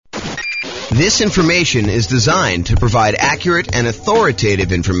This information is designed to provide accurate and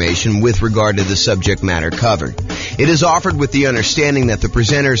authoritative information with regard to the subject matter covered. It is offered with the understanding that the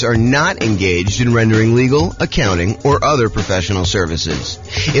presenters are not engaged in rendering legal, accounting, or other professional services.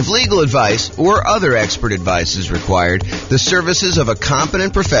 If legal advice or other expert advice is required, the services of a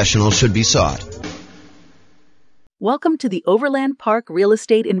competent professional should be sought. Welcome to the Overland Park Real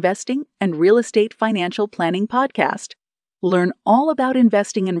Estate Investing and Real Estate Financial Planning Podcast. Learn all about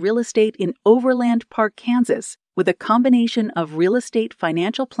investing in real estate in Overland Park, Kansas, with a combination of real estate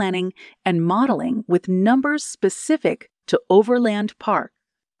financial planning and modeling with numbers specific to Overland Park,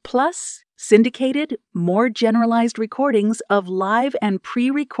 plus syndicated, more generalized recordings of live and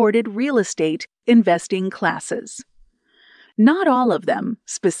pre-recorded real estate investing classes. Not all of them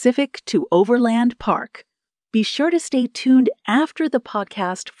specific to Overland Park. Be sure to stay tuned after the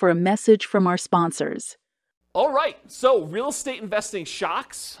podcast for a message from our sponsors. All right, so real estate investing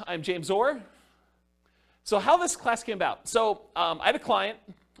shocks. I'm James Orr. So how this class came about. So I had a client,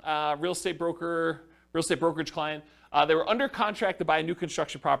 real estate brokerage client. They were under contract to buy a new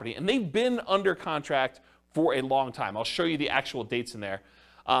construction property, and they've been under contract for a long time. I'll show you the actual dates in there.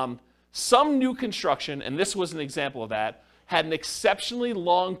 Some new construction, and this was an example of that, had an exceptionally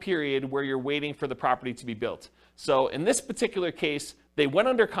long period where you're waiting for the property to be built. So in this particular case, they went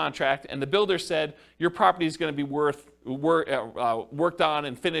under contract, and the builder said, your property is going to be worked on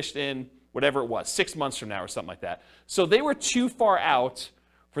and finished in whatever it was, 6 months from now or something like that. So they were too far out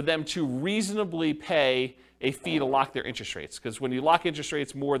for them to reasonably pay a fee to lock their interest rates. Because when you lock interest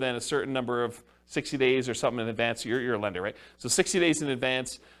rates more than a certain number of 60 days or something in advance, you're a lender, right? So 60 days in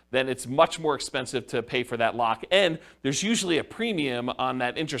advance, then it's much more expensive to pay for that lock. And there's usually a premium on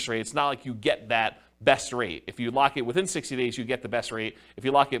that interest rate. It's not like you get that best rate. If you lock it within 60 days, you get the best rate. If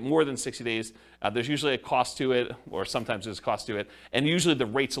you lock it more than 60 days, there's usually a cost to it, or sometimes there's a cost to it, and usually the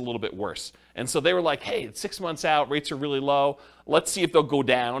rate's a little bit worse. And so they were like, hey, it's 6 months out, rates are really low. Let's see if they'll go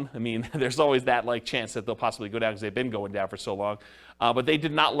down. I mean, there's always that chance that they'll possibly go down because they've been going down for so long. But they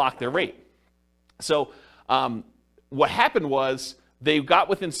did not lock their rate. So what happened was, they got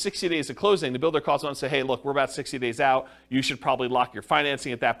within 60 days of closing. The builder calls on and says, hey, look, we're about 60 days out. You should probably lock your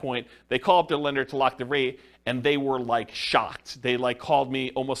financing at that point. They call up their lender to lock the rate, and they were shocked. They called me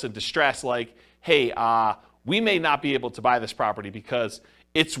almost in distress, hey, we may not be able to buy this property because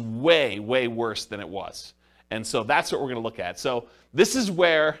it's way, way worse than it was. And so that's what we're going to look at. So this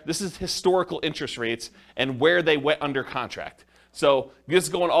is historical interest rates and where they went under contract. So this is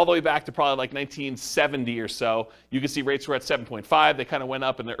going all the way back to probably 1970 or so. You can see rates were at 7.5. They kind of went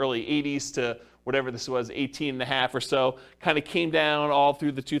up in the early 80s to whatever this was, 18.5 or so. Kind of came down all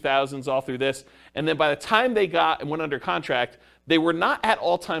through the 2000s, all through this. And then by the time they got and went under contract, they were not at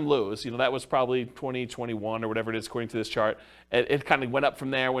all-time lows. That was probably 2021 or whatever it is according to this chart. It kind of went up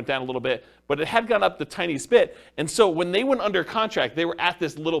from there, went down a little bit, but it had gone up the tiniest bit. And so when they went under contract, they were at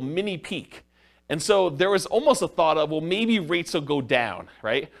this little mini peak. And so there was almost a thought of, well, maybe rates will go down,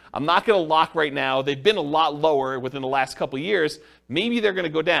 right? I'm not going to lock right now. They've been a lot lower within the last couple of years. Maybe they're going to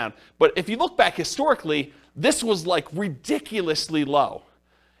go down. But if you look back historically, this was ridiculously low.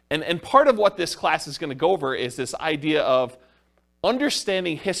 And part of what this class is going to go over is this idea of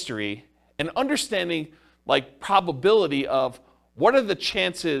understanding history and understanding probability of what are the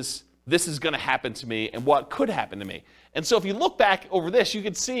chances this is going to happen to me and what could happen to me. And so if you look back over this, you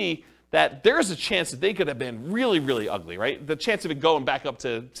can see that there's a chance that they could have been really, really ugly, right? The chance of it going back up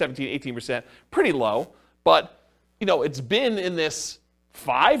to 17, 18%, pretty low. But, it's been in this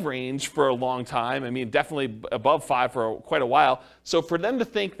 5 range for a long time. I mean, definitely above 5 for quite a while. So for them to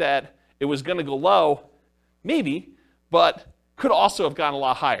think that it was going to go low, maybe, but could also have gone a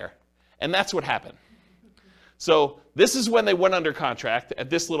lot higher. And that's what happened. So this is when they went under contract at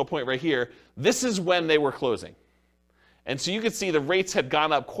this little point right here. This is when they were closing. And so you can see the rates had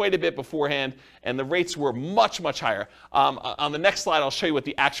gone up quite a bit beforehand, and the rates were much, much higher. On the next slide, I'll show you what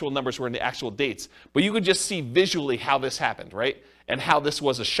the actual numbers were and the actual dates. But you could just see visually how this happened, right? And how this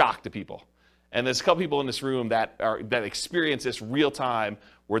was a shock to people. And there's a couple people in this room that experienced this real time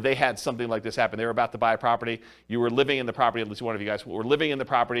where they had something like this happen. They were about to buy a property. You were living in the property, at least one of you guys were living in the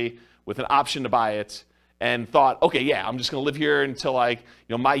property with an option to buy it. And thought, okay, yeah, I'm just going to live here until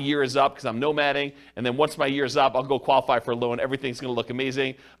my year is up because I'm nomading. And then once my year is up, I'll go qualify for a loan. Everything's going to look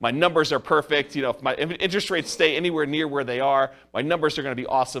amazing. My numbers are perfect. If my interest rates stay anywhere near where they are, my numbers are going to be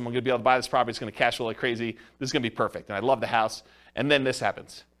awesome. I'm going to be able to buy this property. It's going to cash flow like crazy. This is going to be perfect. And I love the house. And then this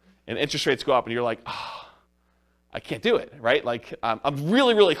happens. And interest rates go up and you're like, oh, I can't do it, right? I'm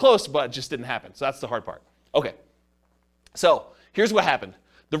really, really close, but it just didn't happen. So that's the hard part. Okay. So here's what happened.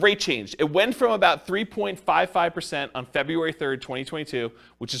 the rate changed. It went from about 3.55% on February 3rd, 2022,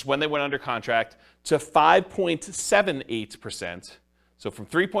 which is when they went under contract, to 5.78%. So from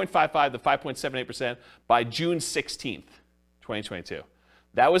 3.55 to 5.78% by June 16th, 2022.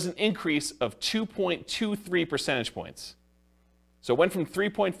 That was an increase of 2.23 percentage points. So it went from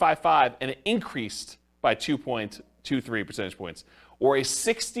 3.55 and it increased by 2.23 percentage points, or a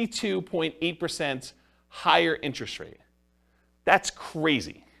 62.8% higher interest rate. That's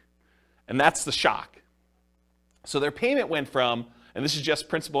crazy. And that's the shock. So their payment went from, and this is just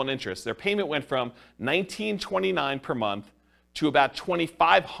principal and interest, their payment went from $1,929 per month to about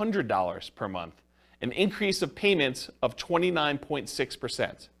 $2,500 per month, an increase of payments of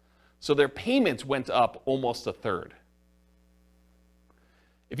 29.6%. So their payments went up almost a third.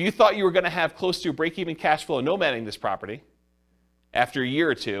 If you thought you were going to have close to a break-even cash flow nomading this property after a year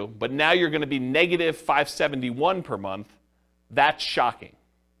or two, but now you're going to be negative $571 per month, that's shocking,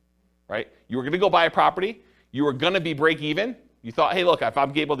 right? You were going to go buy a property, you were going to be break-even. You thought, hey, look, if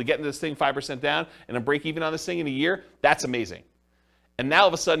I'm able to get into this thing 5% down and I'm break-even on this thing in a year, that's amazing. And now all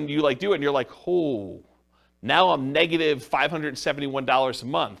of a sudden you do it and you're like, oh, now I'm negative $571 a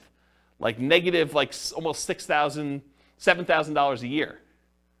month, negative almost $6,000, $7,000 a year.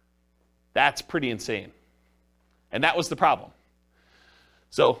 That's pretty insane. And that was the problem.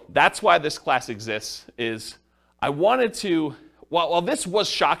 So that's why this class exists, is I wanted to, while this was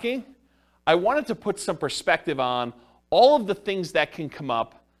shocking, I wanted to put some perspective on all of the things that can come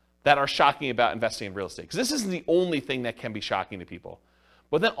up that are shocking about investing in real estate. Because this isn't the only thing that can be shocking to people.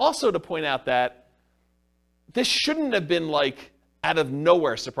 But then also to point out that this shouldn't have been out of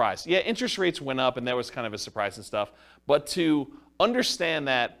nowhere surprise. Yeah, interest rates went up and there was kind of a surprise and stuff. But to understand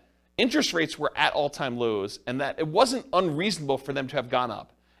that interest rates were at all-time lows and that it wasn't unreasonable for them to have gone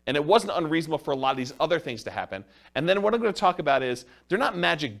up. And it wasn't unreasonable for a lot of these other things to happen. And then what I'm going to talk about is, they're not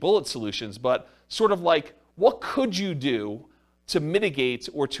magic bullet solutions, but sort of what could you do to mitigate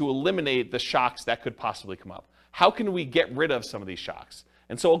or to eliminate the shocks that could possibly come up? How can we get rid of some of these shocks?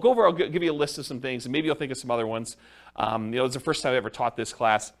 And so I'll give you a list of some things, and maybe you'll think of some other ones. It's the first time I ever taught this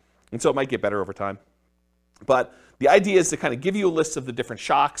class, and so it might get better over time. But the idea is to kind of give you a list of the different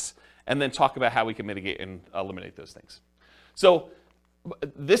shocks, and then talk about how we can mitigate and eliminate those things. So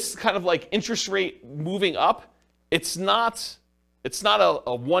this kind of interest rate moving up, it's not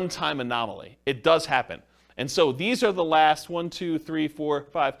a one-time anomaly. It does happen. And so these are the last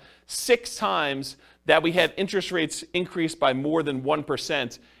 6 times that we had interest rates increase by more than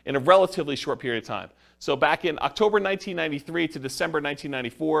 1% in a relatively short period of time. So back in October 1993 to December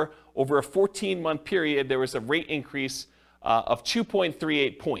 1994, over a 14-month period, there was a rate increase of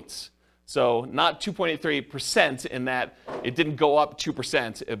 2.38 points. So not 2.83% in that it didn't go up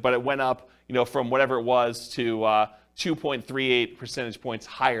 2%, but it went up, from whatever it was to 2.38 percentage points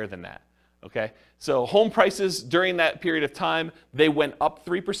higher than that. Okay, so home prices during that period of time, they went up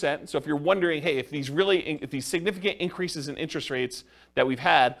 3%. So if you're wondering, hey, if these significant increases in interest rates that we've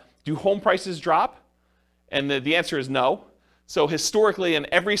had, do home prices drop? And the answer is no. So historically, in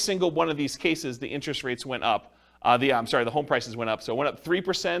every single one of these cases, the interest rates went up. The home prices went up. So it went up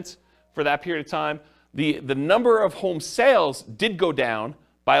 3% for that period of time. The number of home sales did go down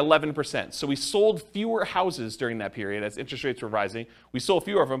by 11%. So we sold fewer houses during that period as interest rates were rising. We sold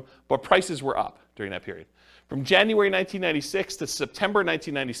fewer of them, but prices were up during that period. From January 1996 to September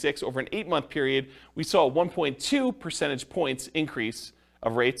 1996, over an 8-month period, we saw a 1.2 percentage points increase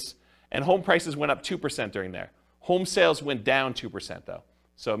of rates, and home prices went up 2% during there. Home sales went down 2%, though.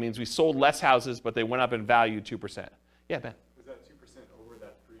 So it means we sold less houses, but they went up in value 2%. Yeah, Ben? Was that 2% over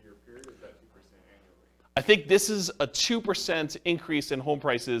that 3-year period, or is that 2% annually? I think this is a 2% increase in home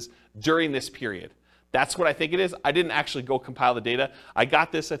prices during this period. That's what I think it is. I didn't actually go compile the data. I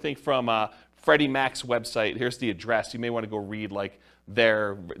got this, I think, from Freddie Mac's website. Here's the address. You may want to go read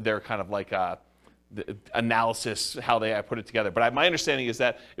their kind of the analysis, how they put it together. But my understanding is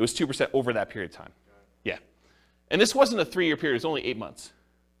that it was 2% over that period of time. Yeah. And this wasn't a 3-year period. It was only 8 months.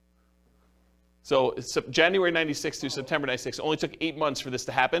 So January 96 to September 96, it only took 8 months for this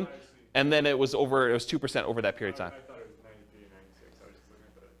to happen. And then it was 2% over that period of time. I thought it was 93 and 96. I was just looking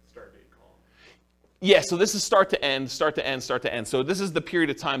at the start date column. Yeah, so this is start to end, start to end, start to end. So this is the period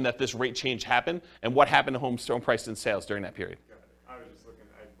of time that this rate change happened, and what happened to home prices and sales during that period. Got it. I was just looking,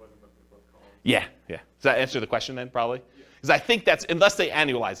 I wasn't looking at both columns. Yeah. Does that answer the question then, probably? Because I think that's, unless they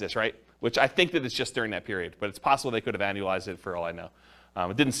annualize this, right? Which I think that it's just during that period, but it's possible they could have annualized it for all I know.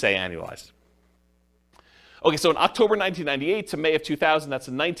 It didn't say annualized. Okay, so in October 1998 to May of 2000, that's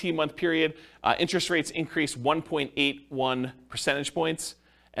a 19-month period, interest rates increased 1.81 percentage points,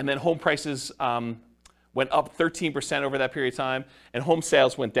 and then home prices went up 13% over that period of time, and home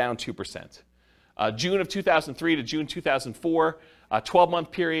sales went down 2%. June of 2003 to June 2004,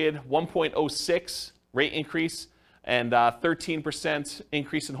 12-month period, 1.06 rate increase, and 13%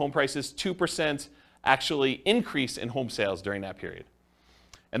 increase in home prices, 2% actually increase in home sales during that period.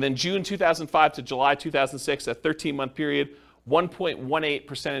 And then June 2005 to July 2006, a 13-month period, 1.18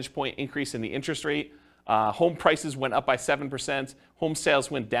 percentage point increase in the interest rate. Home prices went up by 7%. Home sales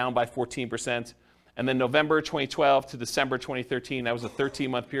went down by 14%. And then November 2012 to December 2013, that was a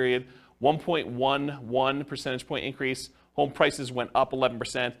 13-month period, 1.11 percentage point increase. Home prices went up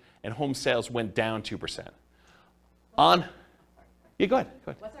 11%, and home sales went down 2%. Yeah, go ahead.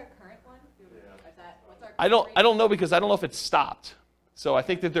 What's our current one? What's our I don't know because I don't know if it's stopped. So I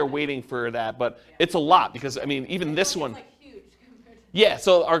think that they're waiting for that, but it's a lot because, I mean, even this one. It's like huge compared to Yeah,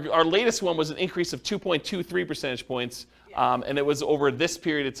 so our latest one was an increase of 2.23 percentage points, and it was over this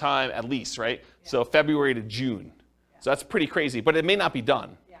period of time at least, right? So February to June. So that's pretty crazy, but it may not be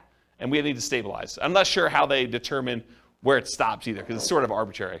done, and we need to stabilize. I'm not sure how they determine where it stops either because it's sort of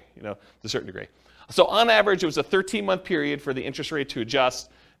arbitrary, to a certain degree. So on average, it was a 13-month period for the interest rate to adjust.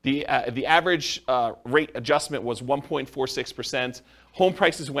 The average rate adjustment was 1.46%. Home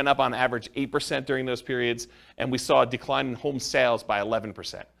prices went up on average 8% during those periods, and we saw a decline in home sales by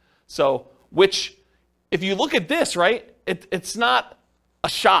 11%. So, which, if you look at this, right, it's not a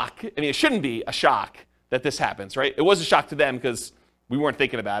shock. I mean, it shouldn't be a shock that this happens, right? It was a shock to them because we weren't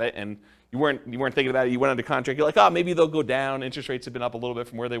thinking about it, and you weren't thinking about it. You went under contract. You're like, oh, maybe they'll go down. Interest rates have been up a little bit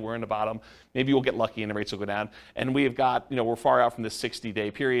from where they were in the bottom. Maybe we'll get lucky and the rates will go down. And we have got, we're far out from this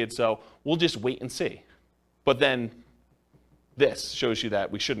 60-day period, so we'll just wait and see. But then this shows you that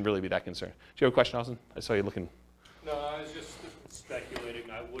we shouldn't really be that concerned. Do you have a question, Austin? I saw you looking. No, I was just speculating.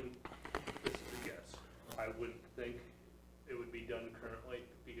 This is a guess. I wouldn't think it would be done currently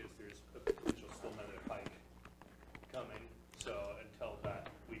because there's a potential still another hike coming. So until that,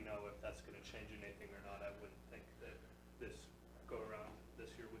 we know if that's going to change anything or not. I wouldn't think that this go around this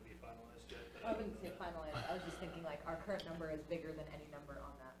year would be finalized yet. I wouldn't say finalized. I was just thinking like our current number is bigger than any number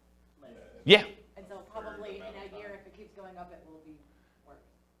on that list. Yeah. And so probably in a year, if it keeps going up, it will be worse.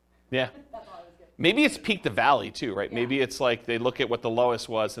 Yeah. That's all I was getting. Maybe it's peak to valley too, right? Yeah. Maybe it's like they look at what the lowest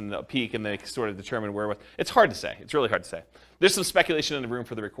was and the peak and they sort of determine where it was. It's hard to say. It's really hard to say. There's some speculation in the room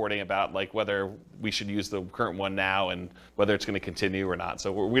for the recording about like whether we should use the current one now and whether it's going to continue or not.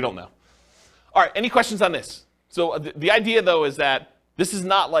 So we don't know. All right, any questions on this? So the idea though is that this is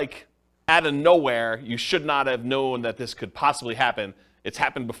not like out of nowhere. You should not have known that this could possibly happen. It's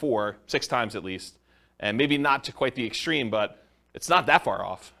happened before, 6 times at least, and maybe not to quite the extreme, but it's not that far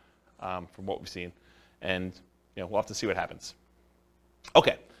off from what we've seen. And we'll have to see what happens.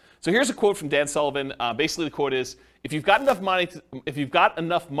 Okay, so here's a quote from Dan Sullivan. Basically, the quote is: "If you've got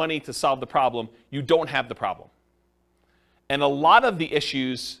enough money to solve the problem, you don't have the problem." And a lot of the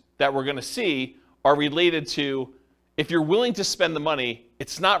issues that we're going to see are related to if you're willing to spend the money,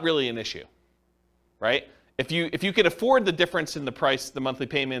 it's not really an issue, right? If you can afford the difference in the price, the monthly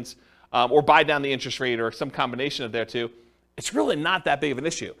payments, or buy down the interest rate or some combination of their two, it's really not that big of an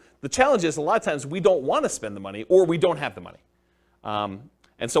issue. The challenge is a lot of times we don't want to spend the money or we don't have the money.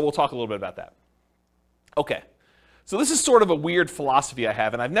 And so we'll talk a little bit about that. Okay, so this is sort of a weird philosophy I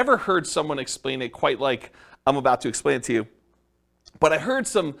have, and I've never heard someone explain it quite like I'm about to explain it to you. But I heard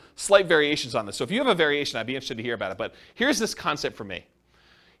some slight variations on this. So if you have a variation, I'd be interested to hear about it. But here's this concept for me.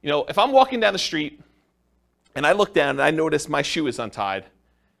 If I'm walking down the street and I look down and I notice my shoe is untied,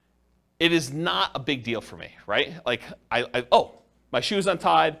 it is not a big deal for me, right? Like, my shoe's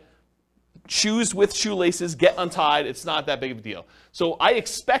untied. Shoes with shoelaces get untied. It's not that big of a deal. So I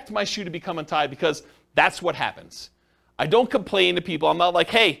expect my shoe to become untied because that's what happens. I don't complain to people. I'm not like,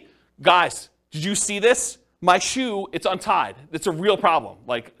 hey, guys, did you see this? My shoe, it's untied. It's a real problem.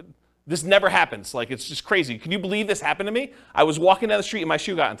 Like, this never happens. Like, it's just crazy. Can you believe this happened to me? I was walking down the street and my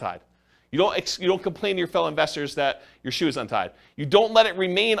shoe got untied. You don't complain to your fellow investors that your shoe is untied. You don't let it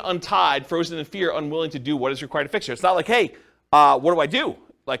remain untied, frozen in fear, unwilling to do what is required to fix it. It's not like, hey, what do I do?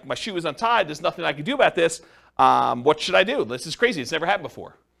 Like, my shoe is untied. There's nothing I can do about this. What should I do? This is crazy. It's never happened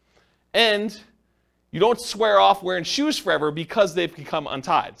before. And you don't swear off wearing shoes forever because they've become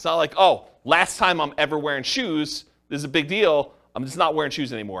untied. It's not like, oh, last time I'm ever wearing shoes, this is a big deal. I'm just not wearing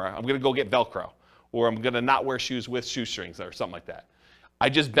shoes anymore. I'm going to go get Velcro. Or I'm going to not wear shoes with shoestrings or something like that. I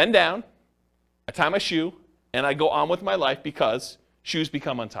just bend down, I tie my shoe, and I go on with my life because shoes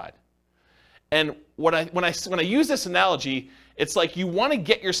become untied. And when I use this analogy, it's like you want to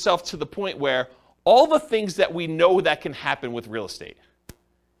get yourself to the point where all the things that we know that can happen with real estate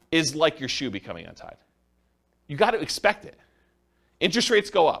is like your shoe becoming untied. You got to expect it. Interest rates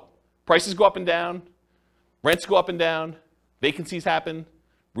go up. Prices go up and down. Rents go up and down, vacancies happen,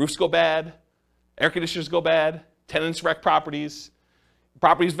 roofs go bad, air conditioners go bad, tenants wreck properties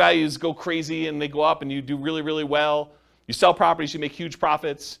values go crazy and they go up and you do really, really well. You sell properties, you make huge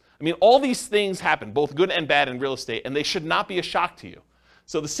profits. I mean, all these things happen, both good and bad in real estate, and they should not be a shock to you.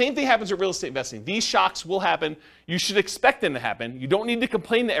 So the same thing happens with real estate investing. These shocks will happen. You should expect them to happen. You don't need to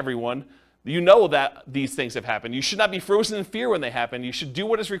complain to everyone. You know that these things have happened. You should not be frozen in fear when they happen. You should do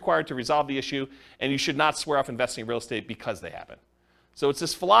what is required to resolve the issue, and you should not swear off investing in real estate because they happen. So it's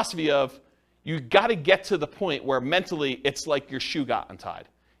this philosophy of you got to get to the point where mentally it's like your shoe got untied.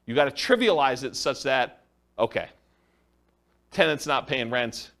 You got to trivialize it such that, okay, tenant's not paying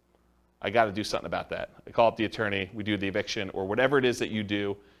rent. I got to do something about that. I call up the attorney, we do the eviction, or whatever it is that you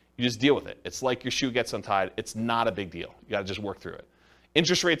do, you just deal with it. It's like your shoe gets untied. It's not a big deal. You got to just work through it.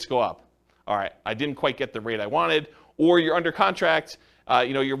 Interest rates go up. All right, I didn't quite get the rate I wanted, or you're under contract,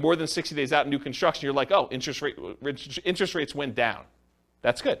 you're more than 60 days out in new construction, you're like, oh, interest rates went down.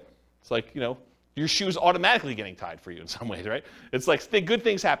 That's good. It's like, your shoe's automatically getting tied for you in some ways, right? It's like good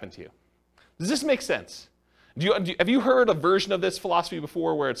things happen to you. Does this make sense? Have you heard a version of this philosophy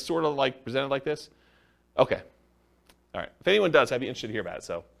before where it's sort of like presented like this? Okay. All right. If anyone does, I'd be interested to hear about it.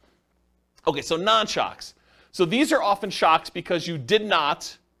 So non-shocks. So these are often shocks because you did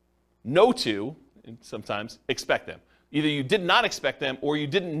not know to, and sometimes, expect them. Either you did not expect them or you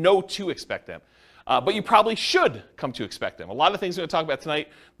didn't know to expect them. But you probably should come to expect them. A lot of things we're going to talk about tonight,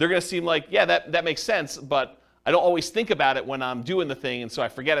 they're going to seem like, yeah, that makes sense, but I don't always think about it when I'm doing the thing, and so I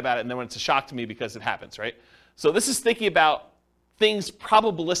forget about it, and then when it's a shock to me because it happens, right? So this is thinking about things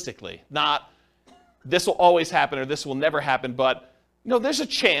probabilistically, not this will always happen or this will never happen, but there's a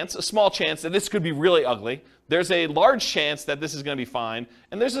chance, a small chance that this could be really ugly. There's a large chance that this is going to be fine,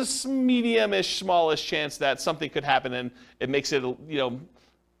 and there's a medium-ish, smallish chance that something could happen and it makes it,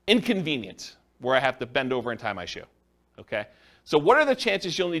 inconvenient where I have to bend over and tie my shoe, okay? So what are the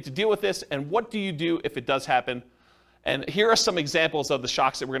chances you'll need to deal with this, and what do you do if it does happen? And here are some examples of the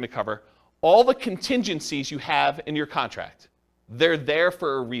shocks that we're going to cover. All the contingencies you have in your contract, they're there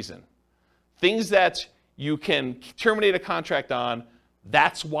for a reason. Things that you can terminate a contract on,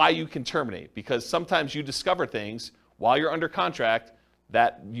 that's why you can terminate, because sometimes you discover things while you're under contract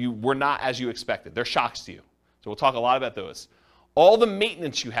that you were not as you expected. They're shocks to you. So we'll talk a lot about those. All the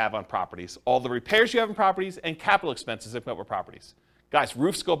maintenance you have on properties, all the repairs you have on properties, and capital expenses that come up with properties. Guys,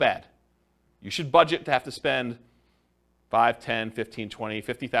 roofs go bad. You should budget to have to spend $5, $10, $15, $20,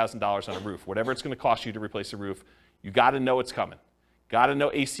 $50,000 on a roof. Whatever it's going to cost you to replace a roof, you got to know it's coming. Got to know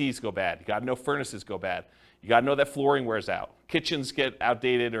ACs go bad. You got to know furnaces go bad. You got to know that flooring wears out. Kitchens get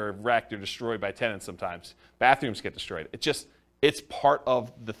outdated or wrecked or destroyed by tenants sometimes. Bathrooms get destroyed. It's part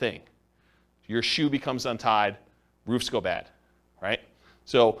of the thing. Your shoe becomes untied. Roofs go bad, right?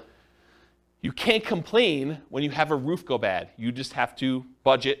 So you can't complain when you have a roof go bad. You just have to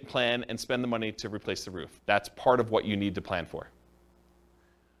budget, plan, and spend the money to replace the roof. That's part of what you need to plan for.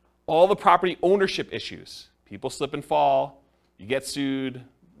 All the property ownership issues. People slip and fall. You get sued.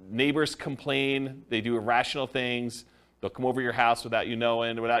 Neighbors complain. They do irrational things. They'll come over your house without you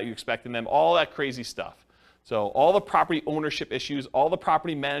knowing, without you expecting them. All that crazy stuff. So all the property ownership issues, all the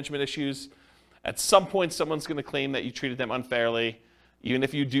property management issues. At some point, someone's going to claim that you treated them unfairly. Even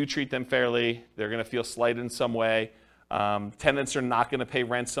if you do treat them fairly, they're going to feel slighted in some way. Tenants are not going to pay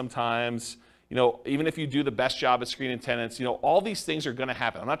rent sometimes. Even if you do the best job at screening tenants, all these things are going to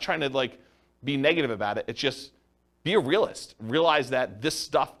happen. I'm not trying to be negative about it. It's just be a realist. Realize that this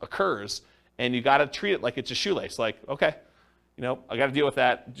stuff occurs, and you got to treat it like it's a shoelace. Like, okay, I got to deal with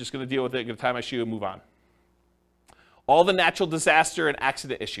that. I'm just going to deal with it. I'm going to tie my shoe and move on. All the natural disaster and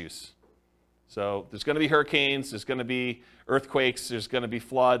accident issues. So there's going to be hurricanes, there's going to be earthquakes, there's going to be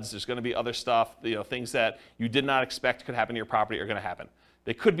floods, there's going to be other stuff, things that you did not expect could happen to your property are going to happen.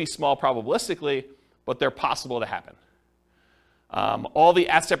 They could be small probabilistically, but they're possible to happen. All the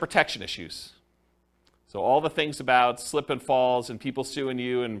asset protection issues. So all the things about slip and falls and people suing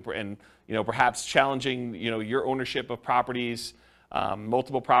you and perhaps challenging your ownership of properties,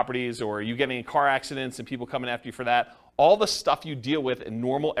 multiple properties, or you getting in car accidents and people coming after you for that. All the stuff you deal with in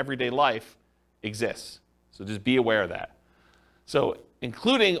normal everyday life exists. So just be aware of that. So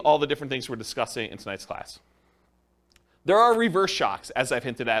including all the different things we're discussing in tonight's class. There are reverse shocks, as I've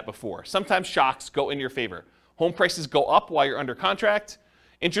hinted at before. Sometimes shocks go in your favor. Home prices go up while you're under contract.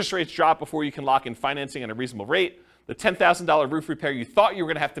 Interest rates drop before you can lock in financing at a reasonable rate. The $10,000 roof repair you thought you were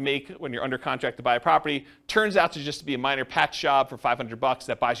going to have to make when you're under contract to buy a property turns out to just be a minor patch job for $500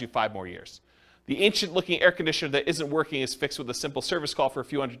 that buys you 5 more years. The ancient-looking air conditioner that isn't working is fixed with a simple service call for a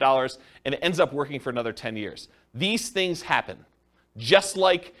few $100s, and it ends up working for another 10 years. These things happen. Just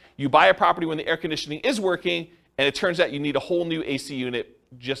like you buy a property when the air conditioning is working, and it turns out you need a whole new AC unit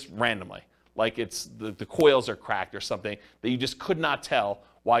just randomly. Like it's the coils are cracked or something that you just could not tell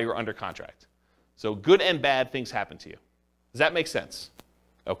while you were under contract. So good and bad things happen to you. Does that make sense?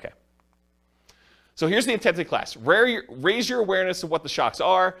 Okay. So here's the intent of the class. Raise your awareness of what the shocks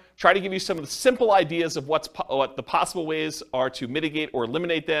are. Try to give you some of the simple ideas of what the possible ways are to mitigate or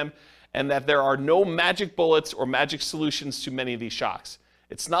eliminate them, and that there are no magic bullets or magic solutions to many of these shocks.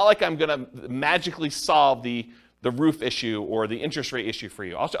 It's not like I'm going to magically solve the roof issue or the interest rate issue for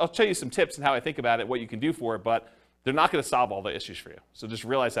you. I'll tell you some tips and how I think about it, what you can do for it, but they're not going to solve all the issues for you. So just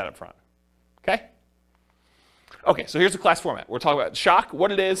realize that up front. Okay? Okay, so here's the class format. We're talking about shock,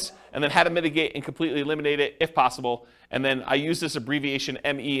 what it is, and then how to mitigate and completely eliminate it if possible. And then I use this abbreviation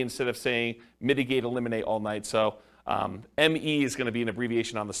ME instead of saying mitigate, eliminate all night. So ME is going to be an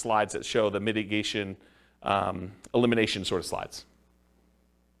abbreviation on the slides that show the mitigation, elimination sort of slides.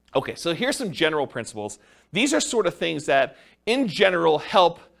 Okay, so here's some general principles. These are sort of things that, in general,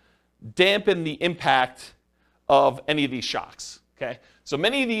 help dampen the impact of any of these shocks. Okay, so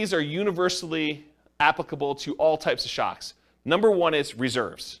many of these are universally applicable to all types of shocks. Number one is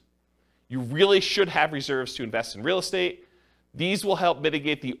reserves. You really should have reserves to invest in real estate. These will help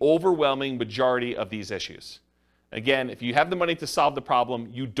mitigate the overwhelming majority of these issues. Again, if you have the money to solve the problem,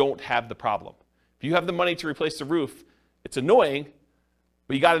 you don't have the problem. If you have the money to replace the roof, it's annoying,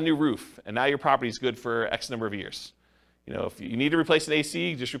 but you got a new roof, and now your property is good for X number of years. You know, if you need to replace an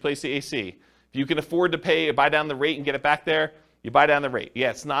AC, just replace the AC. If you can afford to buy down the rate and get it back there, you buy down the rate. Yeah,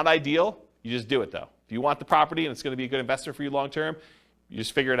 it's not ideal. You just do it, though. If you want the property and it's going to be a good investment for you long term, you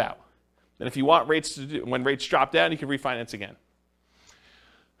just figure it out. And if you want rates when rates drop down, you can refinance again.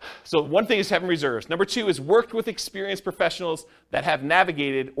 So one thing is having reserves. Number two is worked with experienced professionals that have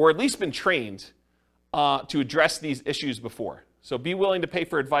navigated or at least been trained to address these issues before. So be willing to pay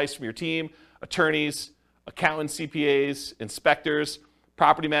for advice from your team, attorneys, accountants, CPAs, inspectors,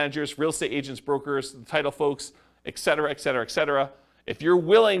 property managers, real estate agents, brokers, the title folks, et cetera, et cetera, et cetera. If you're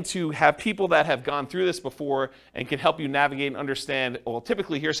willing to have people that have gone through this before and can help you navigate and understand, well,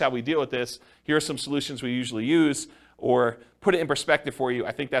 typically here's how we deal with this, here are some solutions we usually use, or put it in perspective for you,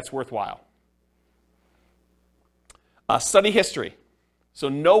 I think that's worthwhile. Study history. So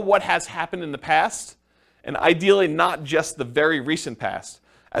know what has happened in the past, and ideally not just the very recent past.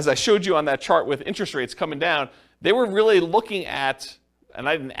 As I showed you on that chart with interest rates coming down, they were really looking at, and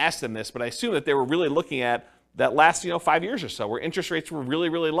I didn't ask them this, but I assume that they were really looking at that last 5 years or so where interest rates were really,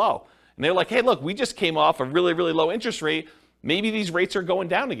 really low. And they were like, hey, look, we just came off a really, really low interest rate. Maybe these rates are going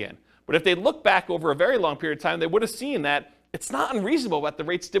down again. But if they look back over a very long period of time, they would have seen that it's not unreasonable that the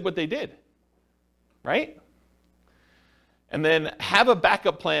rates did what they did, right? And then have a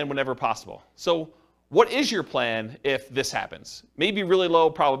backup plan whenever possible. So what is your plan if this happens? Maybe really low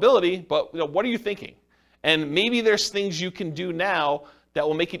probability, but what are you thinking? And maybe there's things you can do now that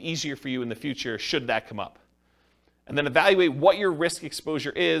will make it easier for you in the future should that come up. And then evaluate what your risk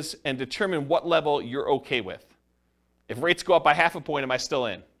exposure is and determine what level you're okay with. If rates go up by 0.5 point, am I still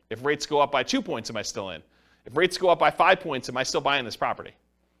in? If rates go up by 2 points, am I still in? If rates go up by 5 points, am I still buying this property?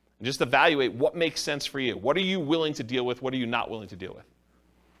 And just evaluate what makes sense for you. What are you willing to deal with? What are you not willing to deal with?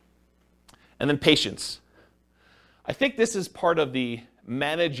 And then patience. I think this is part of the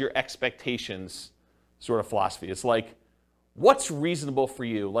manage your expectations sort of philosophy. It's like, what's reasonable for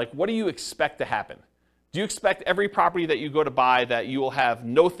you? Like, what do you expect to happen? Do you expect every property that you go to buy that you will have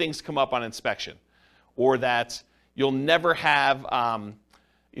no things come up on inspection? Or that you'll never have a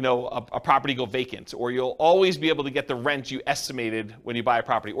property go vacant? Or you'll always be able to get the rent you estimated when you buy a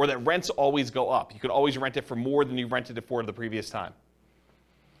property? Or that rents always go up? You can always rent it for more than you rented it for the previous time.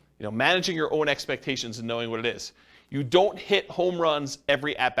 Managing your own expectations and knowing what it is. You don't hit home runs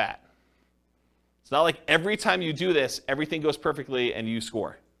every at-bat. It's not like every time you do this, everything goes perfectly and you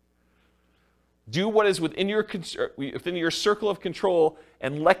score. Do what is within your circle of control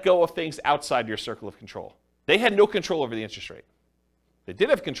and let go of things outside your circle of control. They had no control over the interest rate. They did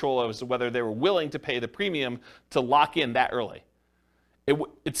have control as to whether they were willing to pay the premium to lock in that early.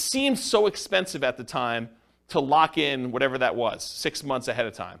 It seemed so expensive at the time to lock in whatever that was, 6 months ahead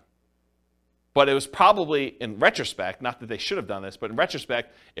of time. But it was probably, in retrospect, not that they should have done this, but in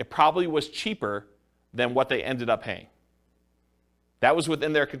retrospect, it probably was cheaper than what they ended up paying. That was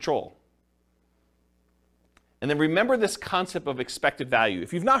within their control. And then remember this concept of expected value.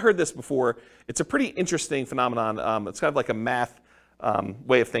 If you've not heard this before, it's a pretty interesting phenomenon. It's kind of like a math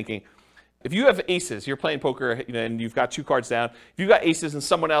way of thinking. If you have aces, you're playing poker, and you've got 2 cards down. If you've got aces and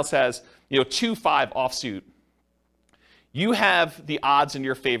someone else has 2-5 offsuit, you have the odds in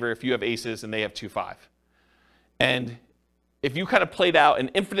your favor if you have aces and they have 2-5. And if you kind of played out an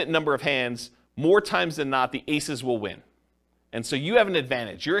infinite number of hands, more times than not, the aces will win. And so you have an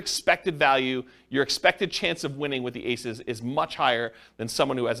advantage. Your expected value, your expected chance of winning with the aces is much higher than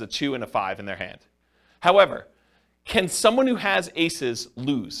someone who has a 2 and a 5 in their hand. However, can someone who has aces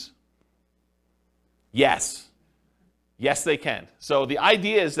lose? Yes. Yes, they can. So the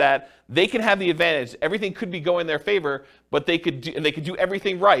idea is that they can have the advantage. Everything could be going in their favor, but they could do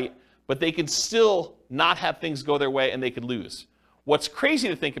everything right, but they can still not have things go their way and they could lose. What's crazy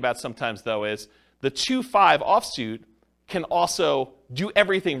to think about sometimes, though, is the 2-5 offsuit can also do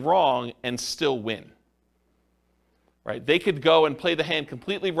everything wrong and still win. Right? They could go and play the hand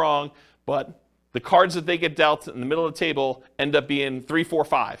completely wrong, but the cards that they get dealt in the middle of the table end up being 3, 4,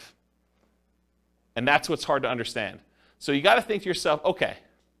 5. And that's what's hard to understand. So you got to think to yourself, okay,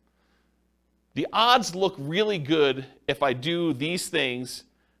 the odds look really good if I do these things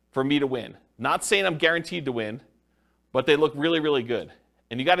for me to win. Not saying I'm guaranteed to win, but they look really, really good.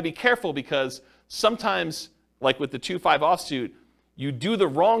 And you got to be careful because sometimes, like with the 2-5 offsuit, you do the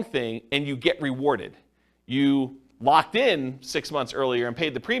wrong thing and you get rewarded. You locked in 6 months earlier and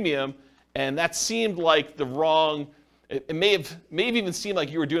paid the premium, and that seemed like the wrong, it may have even seemed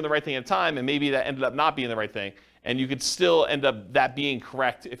like you were doing the right thing at the time, and maybe that ended up not being the right thing. And you could still end up that being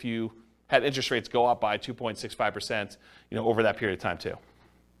correct if you had interest rates go up by 2.65%, over that period of time too.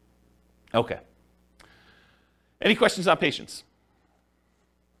 Okay. Any questions on patience?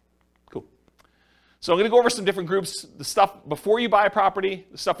 Cool. So I'm going to go over some different groups, the stuff before you buy a property,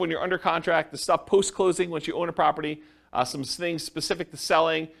 the stuff when you're under contract, the stuff post-closing once you own a property, some things specific to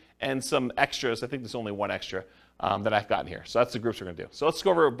selling, and some extras. I think there's only one extra that I've gotten here. So that's the groups we're going to do. So let's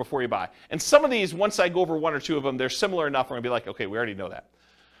go over before you buy. And some of these, once I go over 1 or 2 of them, they're similar enough we're going to be like, okay, we already know that.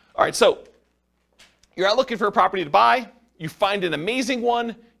 All right, so you're out looking for a property to buy. You find an amazing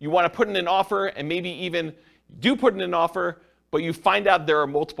one. You want to put in an offer, and maybe even do put in an offer, but you find out there are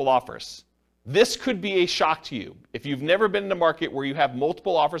multiple offers. This could be a shock to you. If you've never been in a market where you have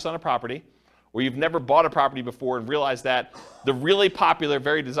multiple offers on a property, or you've never bought a property before and realized that the really popular,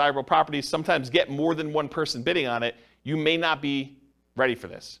 very desirable properties sometimes get more than one person bidding on it, you may not be ready for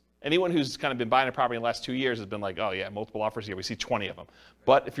this. Anyone who's kind of been buying a property in the last 2 years has been like, oh yeah, multiple offers here, we see 20 of them.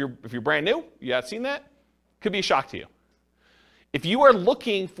 But if you're brand new, you haven't seen that, could be a shock to you. If you are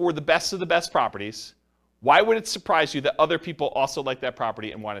looking for the best of the best properties, why would it surprise you that other people also like that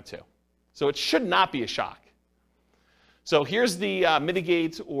property and want it too? So it should not be a shock. So here's the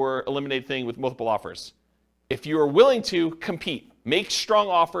mitigate or eliminate thing with multiple offers. If you are willing to compete, make strong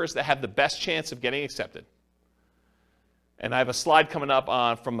offers that have the best chance of getting accepted. And I have a slide coming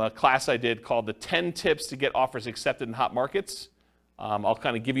up from a class I did called the 10 tips to get offers accepted in hot markets. I'll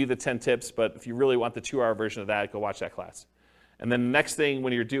kind of give you the 10 tips, but if you really want the 2-hour version of that, go watch that class. And then the next thing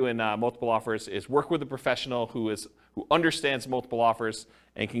when you're doing multiple offers is work with a professional who understands multiple offers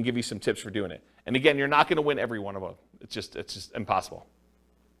and can give you some tips for doing it. And again, you're not going to win every one of them. It's just impossible.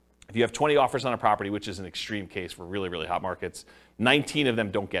 If you have 20 offers on a property, which is an extreme case for really, really hot markets, 19 of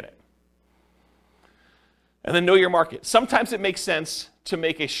them don't get it. And then know your market. Sometimes it makes sense to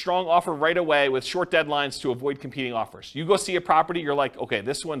make a strong offer right away with short deadlines to avoid competing offers. You go see a property, you're like, okay,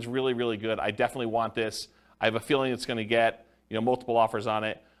 this one's really, really good. I definitely want this. I have a feeling it's going to get multiple offers on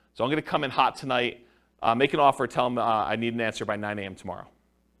it. So I'm going to come in hot tonight, make an offer, tell them I need an answer by 9 a.m. tomorrow.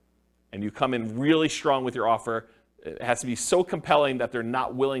 And you come in really strong with your offer. It has to be so compelling that they're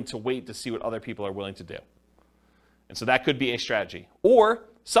not willing to wait to see what other people are willing to do. And so that could be a strategy. Or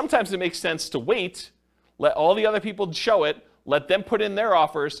sometimes it makes sense to wait, let all the other people show it, let them put in their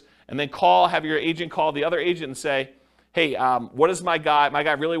offers, and then have your agent call the other agent and say, hey, what does my guy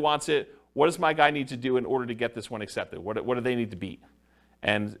really wants it, what does my guy need to do in order to get this one accepted? What do they need to beat?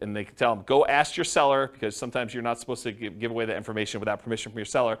 And they can tell them, go ask your seller, because sometimes you're not supposed to give away that information without permission from your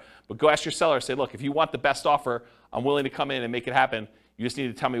seller, but go ask your seller, say, look, if you want the best offer, I'm willing to come in and make it happen. You just need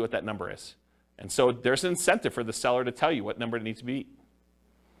to tell me what that number is. And so there's an incentive for the seller to tell you what number it needs to be.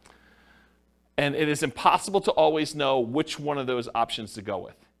 And it is impossible to always know which one of those options to go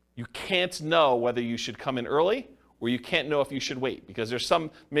with. You can't know whether you should come in early or you can't know if you should wait, because there's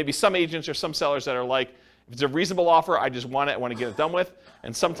maybe some agents or some sellers that are like, if it's a reasonable offer, I just want it, I want to get it done with.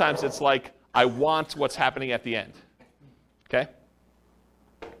 And sometimes it's like, I want what's happening at the end. Okay?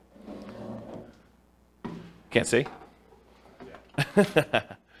 Can't see?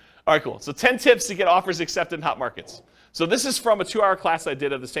 All right, cool. So 10 tips to get offers accepted in hot markets. So this is from a 2-hour class I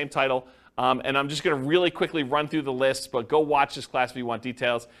did of the same title. And I'm just going to really quickly run through the list, but go watch this class if you want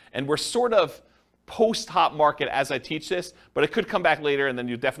details. And we're sort of post-hot market as I teach this, but it could come back later, and then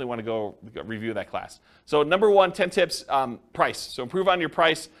you definitely want to go review that class. So number 1, 10 tips, price. So improve on your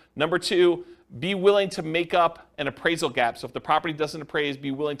price. Number 2, be willing to make up an appraisal gap. So if the property doesn't appraise,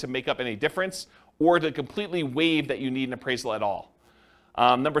 be willing to make up any difference or to completely waive that you need an appraisal at all.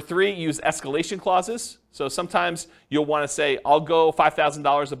 Number 3, use escalation clauses. So sometimes you'll want to say, I'll go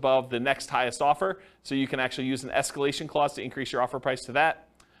 $5,000 above the next highest offer. So you can actually use an escalation clause to increase your offer price to that.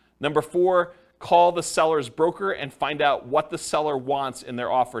 Number 4, call the seller's broker and find out what the seller wants in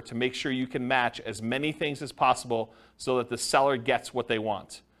their offer to make sure you can match as many things as possible so that the seller gets what they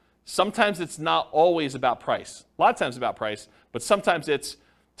want. Sometimes it's not always about price. A lot of times it's about price, but sometimes it's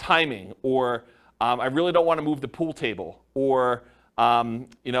timing, or I really don't want to move the pool table, or I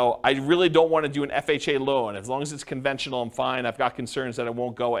really don't want to do an FHA loan. As long as it's conventional, I'm fine. I've got concerns that it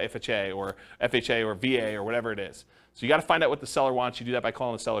won't go FHA or VA or whatever it is. So you got to find out what the seller wants. You do that by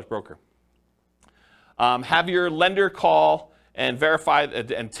calling the seller's broker. Have your lender call and verify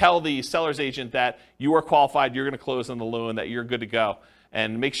and tell the seller's agent that you are qualified, you're going to close on the loan, that you're good to go.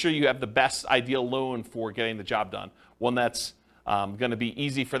 And make sure you have the best ideal loan for getting the job done. One that's going to be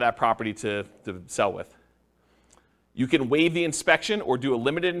easy for that property to sell with. You can waive the inspection or do a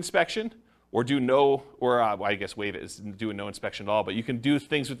limited inspection or do no, or I guess waive it is doing no inspection at all, but you can do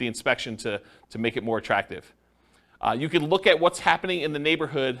things with the inspection to make it more attractive. You can look at what's happening in the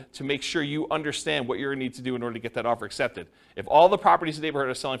neighborhood to make sure you understand what you're going to need to do in order to get that offer accepted. If all the properties in the neighborhood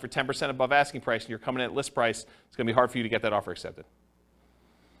are selling for 10% above asking price and you're coming in at list price, it's going to be hard for you to get that offer accepted.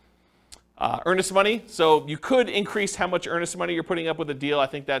 Earnest money, so you could increase how much earnest money you're putting up with a deal. I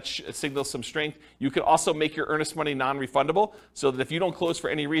think that signals some strength. You could also make your earnest money non-refundable so that if you don't close for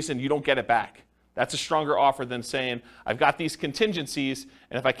any reason, you don't get it back. That's a stronger offer than saying, I've got these contingencies,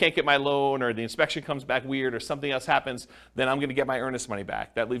 and if I can't get my loan or the inspection comes back weird or something else happens, then I'm going to get my earnest money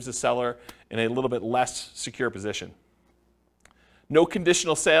back. That leaves the seller in a little bit less secure position. No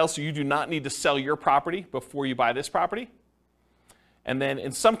conditional sale, so you do not need to sell your property before you buy this property. And then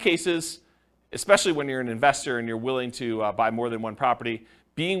in some cases, especially when you're an investor and you're willing to buy more than one property,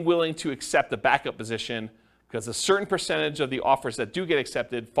 being willing to accept a backup position, because a certain percentage of the offers that do get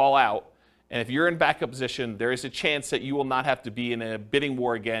accepted fall out. And if you're in backup position, there is a chance that you will not have to be in a bidding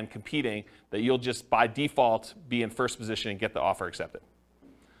war again, competing, that you'll just by default be in first position and get the offer accepted.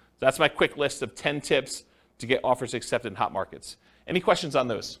 So that's my quick list of 10 tips to get offers accepted in hot markets. Any questions on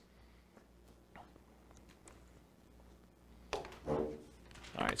those? All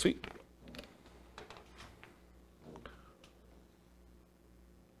right, sweet.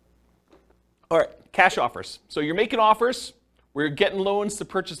 All right, cash offers. So you're making offers, we're getting loans to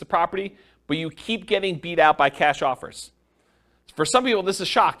purchase the property, but you keep getting beat out by cash offers. For some people, this is a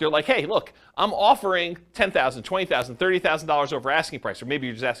shock. They're like, hey, look, I'm offering $10,000, $20,000, $30,000 over asking price, or maybe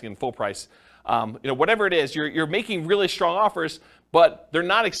you're just asking full price. Whatever it is, you're making really strong offers, but they're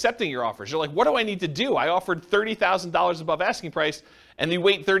not accepting your offers. You're like, what do I need to do? I offered $30,000 above asking price, and you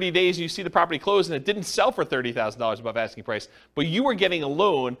wait 30 days and you see the property close and it didn't sell for $30,000 above asking price, but you were getting a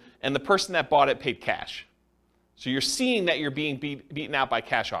loan and the person that bought it paid cash. So you're seeing that you're being beaten out by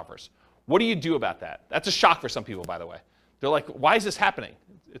cash offers. What do you do about that? That's a shock for some people, by the way. They're like, why is this happening?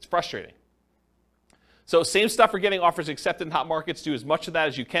 It's frustrating. So same stuff for getting offers accepted in hot markets. Do as much of that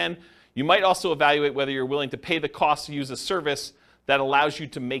as you can. You might also evaluate whether you're willing to pay the cost to use a service that allows you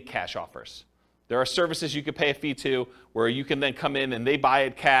to make cash offers. There are services you could pay a fee to where you can then come in and they buy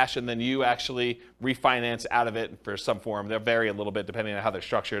it cash and then you actually refinance out of it for some form. They'll vary a little bit depending on how they're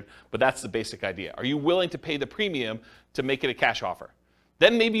structured, but that's the basic idea. Are you willing to pay the premium to make it a cash offer?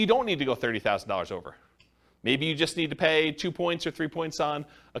 Then maybe you don't need to go $30,000 over. Maybe you just need to pay 2 points or 3 points on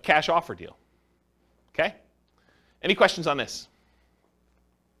a cash offer deal. Okay? Any questions on this?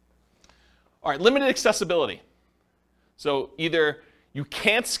 All right, limited accessibility. So either you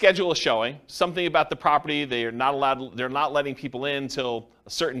can't schedule a showing, something about the property, they're not letting people in until a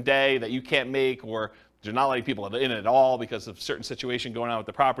certain day that you can't make, or they're not letting people in at all because of a certain situation going on with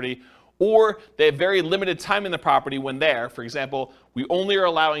the property, or they have very limited time in the property when there. For example, we only are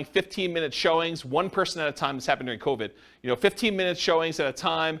allowing 15-minute showings, one person at a time. This happened during COVID. 15-minute showings at a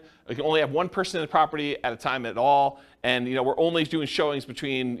time. We can only have one person in the property at a time at all. And we're only doing showings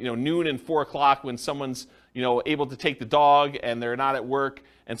between noon and 4 o'clock when someone's able to take the dog and they're not at work.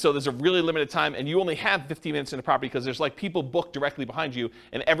 And so there's a really limited time, and you only have 15 minutes in the property because there's like people booked directly behind you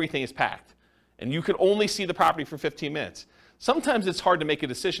and everything is packed. And you can only see the property for 15 minutes. Sometimes it's hard to make a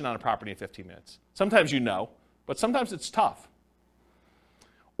decision on a property in 15 minutes. Sometimes but sometimes it's tough.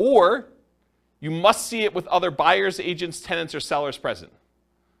 Or you must see it with other buyers, agents, tenants, or sellers present.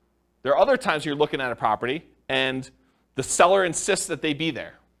 There are other times you're looking at a property and the seller insists that they be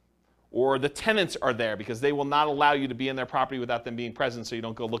there. Or the tenants are there because they will not allow you to be in their property without them being present, so you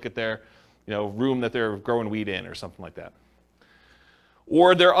don't go look at their room that they're growing weed in or something like that.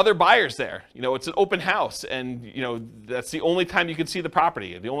 Or there are other buyers there. It's an open house, and that's the only time you can see the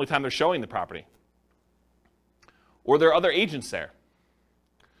property, the only time they're showing the property. Or there are other agents there.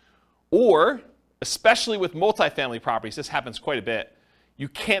 Or, especially with multifamily properties, this happens quite a bit, you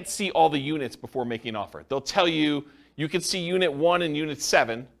can't see all the units before making an offer. They'll tell you, you can see unit 1 and unit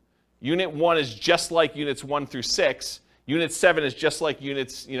 7. Unit 1 is just like units 1 through 6. Unit 7 is just like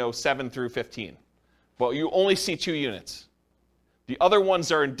units 7 through 15. Well, you only see 2 units. The other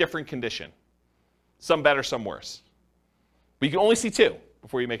ones are in different condition. Some better, some worse. But you can only see 2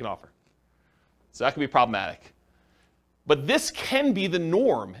 before you make an offer. So that can be problematic. But this can be the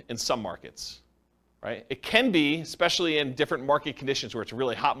norm in some markets, right? It can be, especially in different market conditions where it's a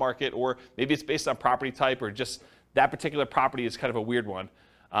really hot market, or maybe it's based on property type, or just that particular property is kind of a weird one.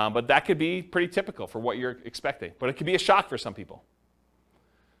 But that could be pretty typical for what you're expecting. But it could be a shock for some people.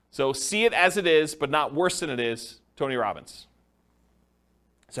 So see it as it is, but not worse than it is, Tony Robbins.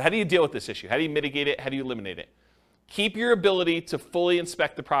 So how do you deal with this issue? How do you mitigate it? How do you eliminate it? Keep your ability to fully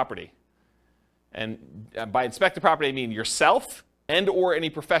inspect the property. And by inspect the property, I mean yourself and or any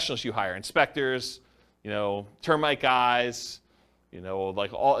professionals you hire. Inspectors, termite guys,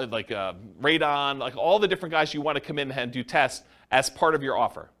 radon, like all the different guys you want to come in and do tests as part of your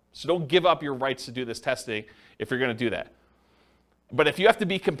offer. So don't give up your rights to do this testing if you're going to do that. But if you have to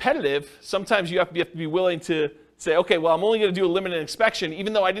be competitive, sometimes you have to be willing to say, okay, well, I'm only going to do a limited inspection,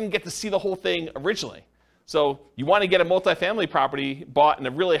 even though I didn't get to see the whole thing originally. So you want to get a multifamily property bought in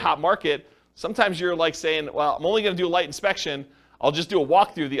a really hot market. Sometimes you're like saying, well, I'm only going to do a light inspection. I'll just do a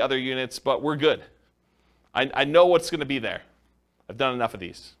walkthrough of the other units, but we're good. I know what's going to be there. I've done enough of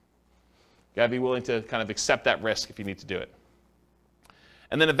these. You got to be willing to kind of accept that risk if you need to do it.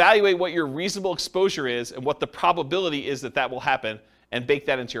 And then evaluate what your reasonable exposure is and what the probability is that will happen, and bake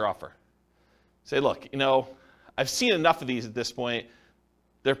that into your offer. Say, look, I've seen enough of these at this point.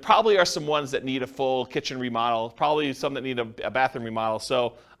 There probably are some ones that need a full kitchen remodel, probably some that need a bathroom remodel.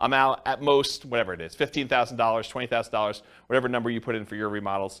 So I'm out at most, whatever it is, $15,000, $20,000, whatever number you put in for your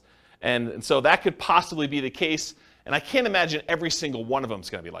remodels. And so that could possibly be the case. And I can't imagine every single one of them is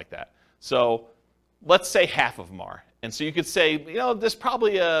going to be like that. So let's say half of them are. And so you could say, there's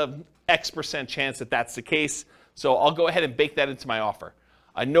probably a X% chance that that's the case. So I'll go ahead and bake that into my offer.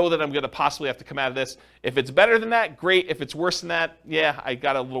 I know that I'm going to possibly have to come out of this. If it's better than that, great. If it's worse than that, yeah, I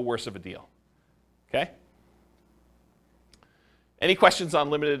got a little worse of a deal. Okay? Any questions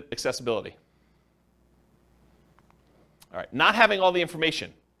on limited accessibility? All right, not having all the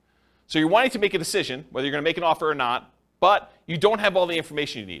information. So you're wanting to make a decision, whether you're going to make an offer or not, but you don't have all the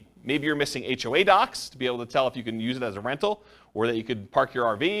information you need. Maybe you're missing HOA docs to be able to tell if you can use it as a rental, or that you could park your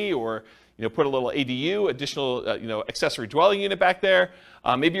RV, or put a little ADU, additional accessory dwelling unit back there.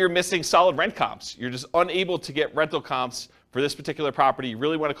 Maybe you're missing solid rent comps. You're just unable to get rental comps for this particular property. You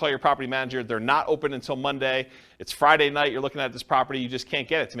really want to call your property manager. They're not open until Monday. It's Friday night. You're looking at this property. You just can't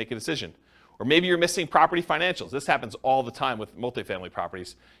get it to make a decision. Or maybe you're missing property financials. This happens all the time with multifamily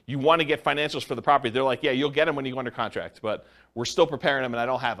properties. You want to get financials for the property. They're like, yeah, you'll get them when you go under contract, but we're still preparing them and I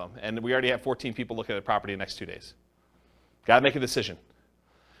don't have them. And we already have 14 people looking at the property in the next 2 days. Got to make a decision.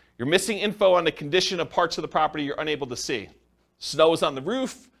 You're missing info on the condition of parts of the property you're unable to see. Snow is on the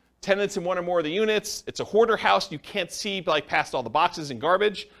roof, tenants in one or more of the units. It's a hoarder house. You can't see past all the boxes and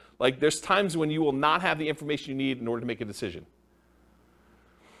garbage. There's times when you will not have the information you need in order to make a decision.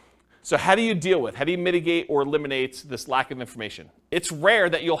 So how do you deal with, how do you mitigate or eliminate this lack of information? It's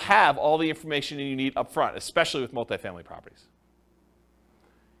rare that you'll have all the information you need up front, especially with multifamily properties.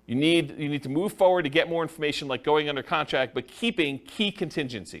 You need to move forward to get more information, like going under contract, but keeping key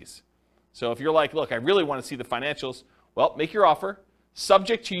contingencies. So if you're like, look, I really want to see the financials, well, make your offer,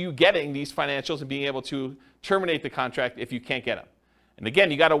 subject to you getting these financials and being able to terminate the contract if you can't get them. And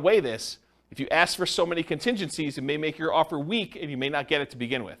again, you got to weigh this. If you ask for so many contingencies, it may make your offer weak and you may not get it to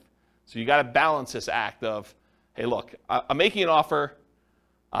begin with. So you got to balance this act of, hey, look, I'm making an offer.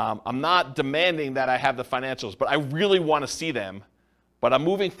 I'm not demanding that I have the financials, but I really want to see them. But I'm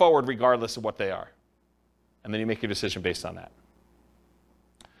moving forward regardless of what they are. And then you make your decision based on that.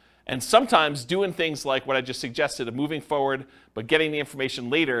 And sometimes doing things like what I just suggested of moving forward, but getting the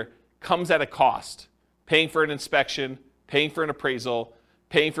information later, comes at a cost. Paying for an inspection, paying for an appraisal,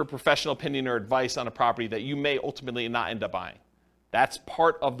 paying for professional opinion or advice on a property that you may ultimately not end up buying. That's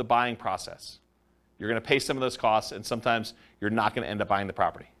part of the buying process. You're going to pay some of those costs, and sometimes you're not going to end up buying the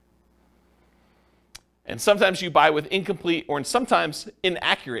property. And sometimes you buy with incomplete or sometimes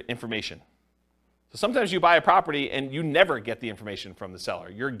inaccurate information. So sometimes you buy a property and you never get the information from the seller.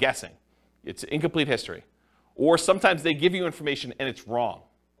 You're guessing. It's incomplete history. Or sometimes they give you information and it's wrong.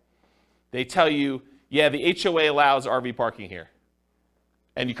 They tell you, yeah, the HOA allows RV parking here.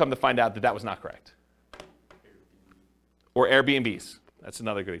 and you come to find out that that was not correct. Or Airbnbs. That's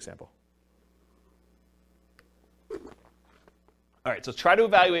another good example. All right, so try to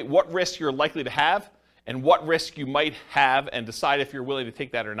evaluate what risk you're likely to have and what risk you might have and decide if you're willing to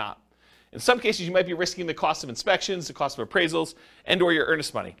take that or not. In some cases, you might be risking the cost of inspections, the cost of appraisals, and or your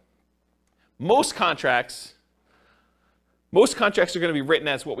earnest money. Most contracts are going to be written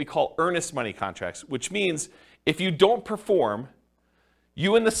as what we call earnest money contracts, which means if you don't perform,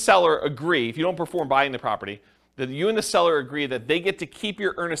 you and the seller agree, if you don't perform buying the property, that you and the seller agree that they get to keep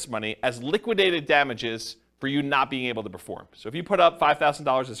your earnest money as liquidated damages for you not being able to perform. So if you put up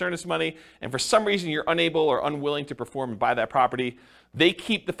 $5,000 as earnest money, and for some reason you're unable or unwilling to perform and buy that property, they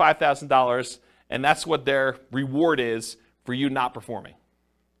keep the $5,000, and that's what their reward is for you not performing.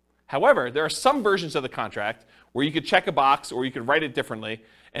 However, there are some versions of the contract where you could check a box or you could write it differently,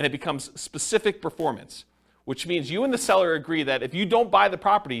 and it becomes specific performance, which means you and the seller agree that if you don't buy the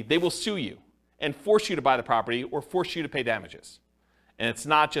property, they will sue you and force you to buy the property or force you to pay damages. And it's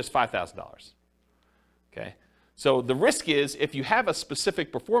not just $5,000. Okay? So the risk is if you have a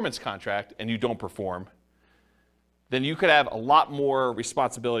specific performance contract and you don't perform, then you could have a lot more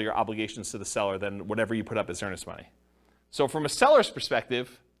responsibility or obligations to the seller than whatever you put up as earnest money. So from a seller's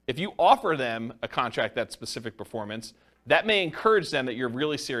perspective, if you offer them a contract that's specific performance, that may encourage them that you're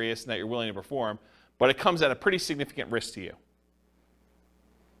really serious and that you're willing to perform, but it comes at a pretty significant risk to you.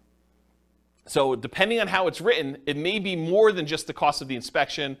 So depending on how it's written, it may be more than just the cost of the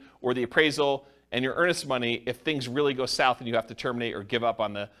inspection or the appraisal and your earnest money if things really go south and you have to terminate or give up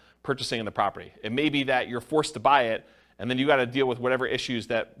on the purchasing of the property. It may be that you're forced to buy it, and then you got to deal with whatever issues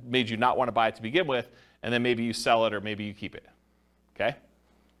that made you not want to buy it to begin with, and then maybe you sell it or maybe you keep it. Okay?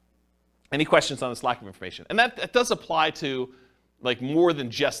 Any questions on this lack of information? And that does apply to like more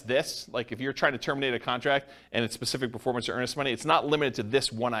than just this. Like if you're trying to terminate a contract and it's specific performance or earnest money, it's not limited to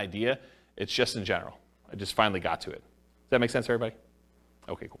this one idea. It's just in general. I just finally got to it. Does that make sense, everybody?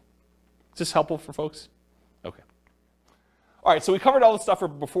 Okay, cool. Is this helpful for folks? Okay. All right, so we covered all the stuff for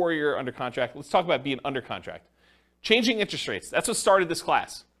before you're under contract. Let's talk about being under contract. Changing interest rates. That's what started this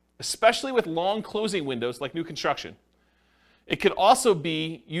class, especially with long closing windows like new construction. It could also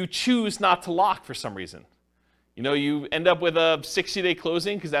be you choose not to lock for some reason. You know, you end up with a 60-day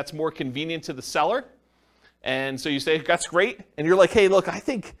closing because that's more convenient to the seller. And so you say, that's great. And you're like, hey, look,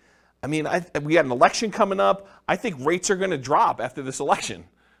 we got an election coming up. I think rates are going to drop after this election.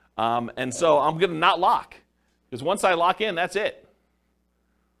 And so I'm going to not lock. Because once I lock in, that's it.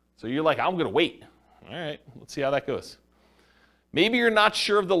 So you're like, I'm going to wait. All right, let's see how that goes. Maybe you're not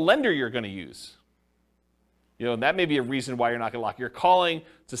sure of the lender you're going to use. You know, that may be a reason why you're not going to lock. You're calling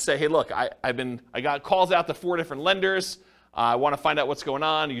to say, hey, look, I got calls out to 4 different lenders. I want to find out what's going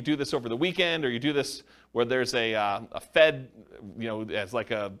on. You do this over the weekend, or you do this where there's a Fed, you know, as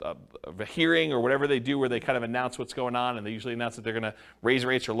like a hearing or whatever they do where they kind of announce what's going on, and they usually announce that they're going to raise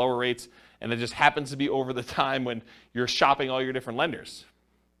rates or lower rates, and it just happens to be over the time when you're shopping all your different lenders.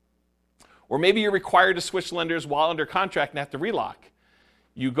 Or maybe you're required to switch lenders while under contract and have to relock.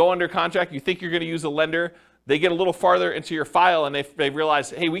 You go under contract, you think you're going to use a lender, they get a little farther into your file and they realize,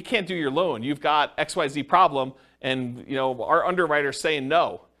 hey, we can't do your loan. You've got XYZ problem, and you know our underwriter's saying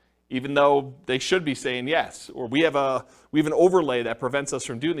no, even though they should be saying yes. Or we have an overlay that prevents us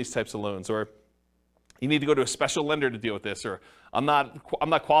from doing these types of loans. Or you need to go to a special lender to deal with this. Or I'm not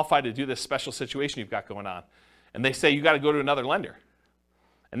qualified to do this special situation you've got going on. And they say you got to go to another lender.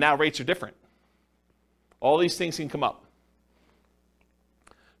 And now rates are different. All these things can come up.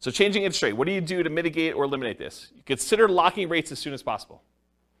 So changing interest rate, what do you do to mitigate or eliminate this? You consider locking rates as soon as possible.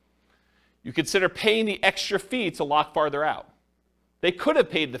 You consider paying the extra fee to lock farther out. They could have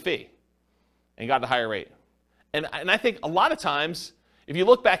paid the fee and got a higher rate. And I think a lot of times, if you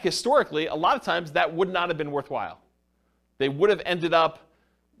look back historically, a lot of times that would not have been worthwhile. They would have ended up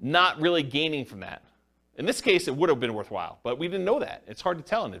not really gaining from that. In this case, it would have been worthwhile, but we didn't know that. It's hard to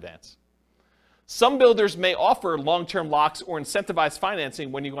tell in advance. Some builders may offer long-term locks or incentivized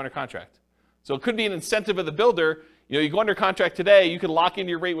financing when you go under contract. So it could be an incentive of the builder. You know, you go under contract today, you can lock in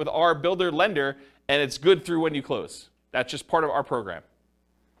your rate with our builder lender, and it's good through when you close. That's just part of our program.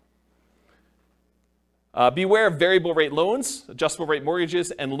 Beware of variable rate loans, adjustable rate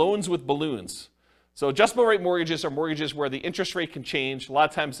mortgages, and loans with balloons. So adjustable rate mortgages are mortgages where the interest rate can change. A lot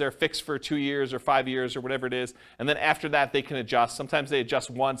of times they're fixed for 2 years or 5 years or whatever it is. And then after that, they can adjust. Sometimes they adjust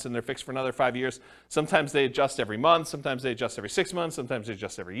once and they're fixed for another 5 years. Sometimes they adjust every month. Sometimes they adjust every 6 months. Sometimes they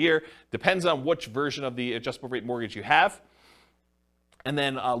adjust every year. Depends on which version of the adjustable rate mortgage you have. And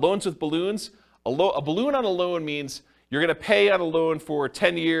then loans with balloons. A balloon on a loan means you're going to pay on a loan for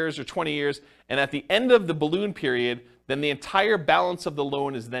 10 years or 20 years. And at the end of the balloon period, then the entire balance of the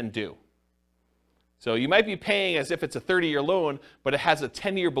loan is then due. So you might be paying as if it's a 30-year loan, but it has a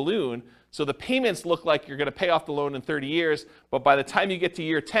 10-year balloon, so the payments look like you're going to pay off the loan in 30 years, but by the time you get to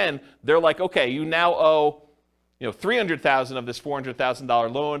year 10, they're like, okay, you now owe $300,000 of this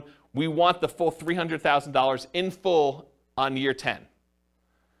 $400,000 loan. We want the full $300,000 in full on year 10.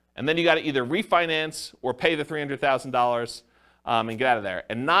 And then you got to either refinance or pay the $300,000 and get out of there.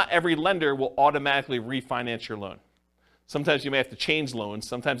 And not every lender will automatically refinance your loan. Sometimes you may have to change loans.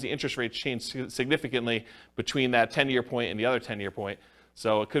 Sometimes the interest rates change significantly between that 10-year point and the other 10-year point.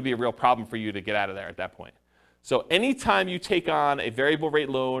 So it could be a real problem for you to get out of there at that point. So anytime you take on a variable rate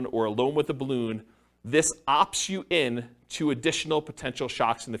loan or a loan with a balloon, this opts you in to additional potential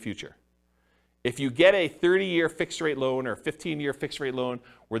shocks in the future. If you get a 30-year fixed rate loan or a 15-year fixed rate loan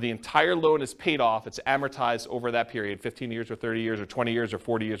where the entire loan is paid off, it's amortized over that period, 15 years or 30 years or 20 years or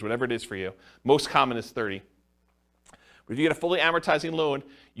 40 years, whatever it is for you. Most common is 30. But if you get a fully amortizing loan,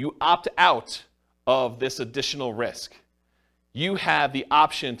 you opt out of this additional risk. You have the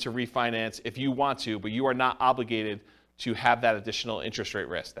option to refinance if you want to, but you are not obligated to have that additional interest rate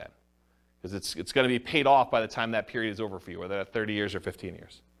risk then. Because it's going to be paid off by the time that period is over for you, whether that's 30 years or 15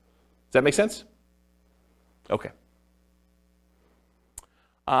 years. Does that make sense? Okay.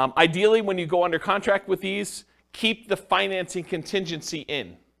 Ideally, when you go under contract with these, keep the financing contingency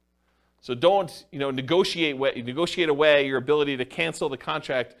in. So don't negotiate away your ability to cancel the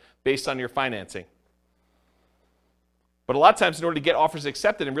contract based on your financing. But a lot of times, in order to get offers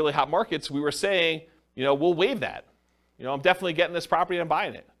accepted in really hot markets, we were saying, we'll waive that. I'm definitely getting this property and I'm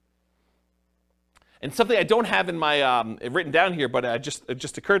buying it. And something I don't have in my written down here, but it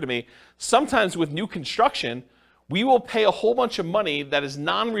just occurred to me, sometimes with new construction, we will pay a whole bunch of money that is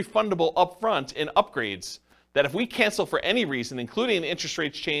non-refundable upfront in upgrades that if we cancel for any reason, including the interest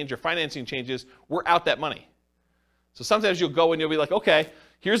rates change or financing changes, we're out that money. So sometimes you'll go and you'll be like, okay,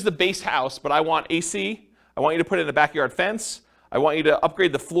 here's the base house, but I want AC. I want you to put in a backyard fence. I want you to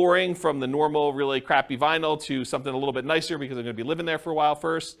upgrade the flooring from the normal, really crappy vinyl to something a little bit nicer because I'm going to be living there for a while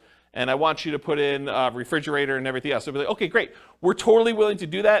first. And I want you to put in a refrigerator and everything else. So we'll be like, okay, great. We're totally willing to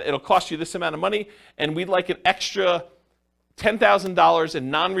do that. It'll cost you this amount of money. And we'd like an extra $10,000 in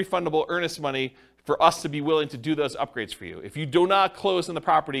non-refundable earnest money for us to be willing to do those upgrades for you. If you do not close on the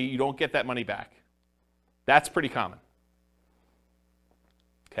property, you don't get that money back. That's pretty common.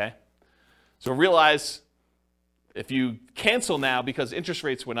 Okay? So realize if you cancel now because interest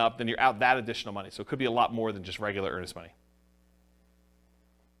rates went up, then you're out that additional money. So it could be a lot more than just regular earnest money.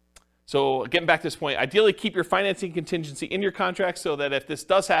 So getting back to this point, ideally keep your financing contingency in your contract so that if this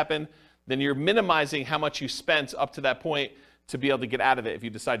does happen, then you're minimizing how much you spent up to that point to be able to get out of it if you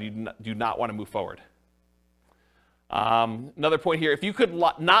decide you do not want to move forward. Another point here, if you could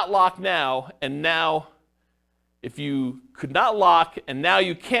not lock now, and now if you could not lock and now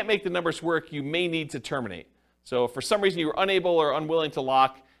you can't make the numbers work, you may need to terminate. So if for some reason you were unable or unwilling to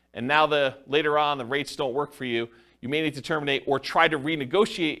lock, and now later on the rates don't work for you, you may need to terminate or try to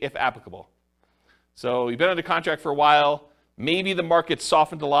renegotiate if applicable. So you've been under contract for a while. Maybe the market's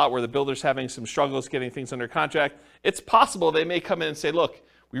softened a lot where the builder's having some struggles getting things under contract. It's possible they may come in and say, look,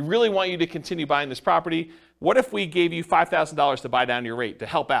 we really want you to continue buying this property. What if we gave you $5,000 to buy down your rate to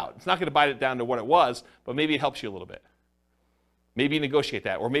help out? It's not going to buy it down to what it was, but maybe it helps you a little bit. Maybe you negotiate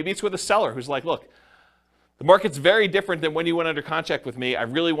that. Or maybe it's with a seller who's like, look, the market's very different than when you went under contract with me. I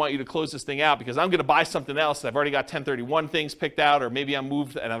really want you to close this thing out because I'm going to buy something else. I've already got 1031 things picked out, or maybe I'm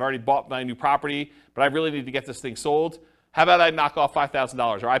moved and I've already bought my new property, but I really need to get this thing sold. How about I knock off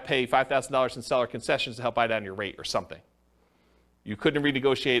 $5,000, or I pay $5,000 in seller concessions to help buy down your rate or something? You couldn't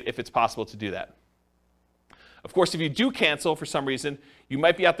renegotiate if it's possible to do that. Of course, if you do cancel for some reason, you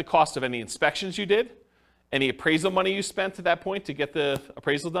might be at the cost of any inspections you did, any appraisal money you spent to that point to get the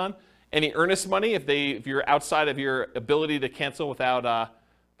appraisal done, any earnest money if you're outside of your ability to cancel without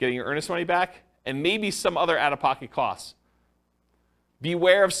getting your earnest money back, and maybe some other out-of-pocket costs.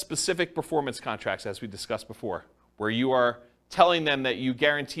 Beware of specific performance contracts, as we discussed before, where you are telling them that you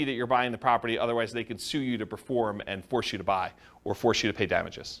guarantee that you're buying the property, otherwise they could sue you to perform and force you to buy or force you to pay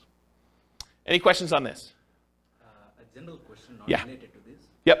damages. Any questions on this? A general question not Yeah. related to this.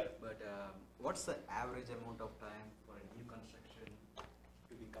 Yep. But what's the average amount of time for a new construction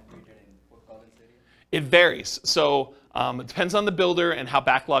to be completed in Fort Collins area? It varies. So it depends on the builder and how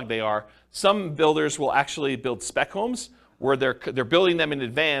backlogged they are. Some builders will actually build spec homes where they're building them in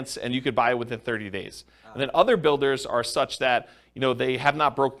advance and you could buy it within 30 days. And then other builders are such that they have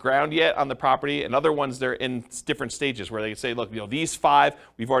not broke ground yet on the property, and other ones they're in different stages where they can say, look, these 5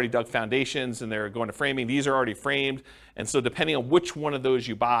 we've already dug foundations and they're going to framing. These are already framed, and so depending on which one of those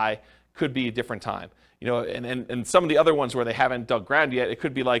you buy could be a different time. And some of the other ones where they haven't dug ground yet, it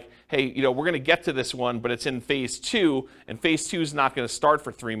could be like, hey, we're going to get to this one, but it's in phase 2, and phase 2 is not going to start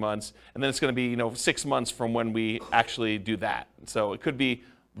for 3 months, and then it's going to be 6 months from when we actually do that. So it could be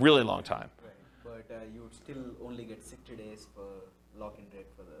really long time. Right. But you would still only get 60 days for lock-in rate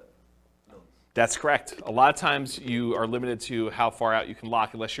for the loans. That's correct. A lot of times you are limited to how far out you can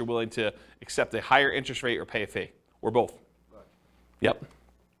lock unless you're willing to accept a higher interest rate or pay a fee, or both. Got it. Yep.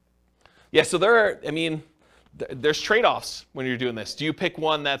 Yeah, so there's trade-offs when you're doing this. Do you pick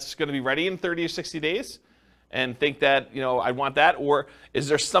one that's going to be ready in 30 or 60 days and think that, I want that? Or is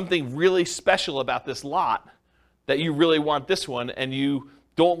there something really special about this lot that you really want this one and you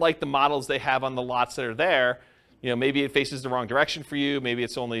don't like the models they have on the lots that are there? Maybe it faces the wrong direction for you. Maybe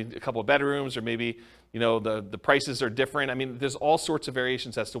it's only a couple of bedrooms, or maybe, the prices are different. There's all sorts of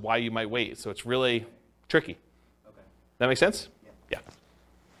variations as to why you might wait. So it's really tricky. Okay. That make sense? Yeah.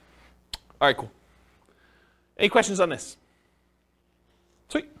 All right, cool. Any questions on this?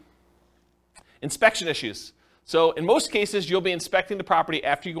 Sweet. Inspection issues. So in most cases, you'll be inspecting the property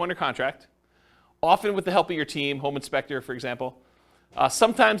after you go under contract, often with the help of your team, home inspector, for example.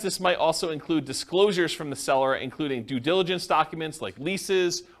 Sometimes this might also include disclosures from the seller, including due diligence documents like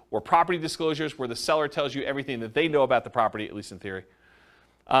leases or property disclosures where the seller tells you everything that they know about the property, at least in theory.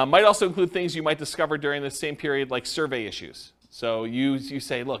 Might also include things you might discover during the same period, like survey issues. So you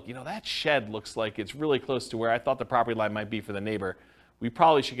say, look, that shed looks like it's really close to where I thought the property line might be for the neighbor. We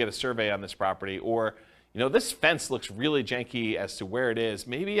probably should get a survey on this property. Or, this fence looks really janky as to where it is.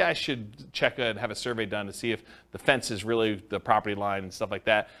 Maybe I should check and have a survey done to see if the fence is really the property line and stuff like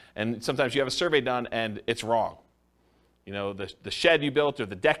that. And sometimes you have a survey done and it's wrong. The shed you built or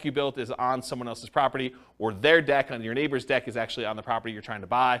the deck you built is on someone else's property, or their deck on your neighbor's deck is actually on the property you're trying to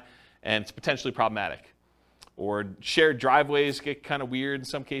buy, and it's potentially problematic. Or shared driveways get kind of weird in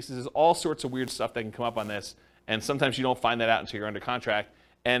some cases. There's all sorts of weird stuff that can come up on this, and sometimes you don't find that out until you're under contract.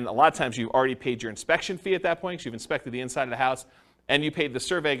 And a lot of times you've already paid your inspection fee at that point, because you've inspected the inside of the house, and you paid the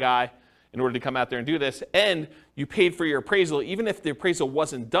survey guy in order to come out there and do this, and you paid for your appraisal, even if the appraisal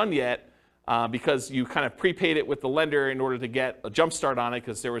wasn't done yet, because you kind of prepaid it with the lender in order to get a jump start on it,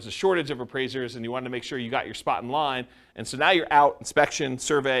 because there was a shortage of appraisers and you wanted to make sure you got your spot in line. And so now you're out, inspection,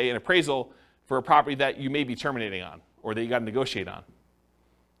 survey, and appraisal for a property that you may be terminating on or that you got to negotiate on.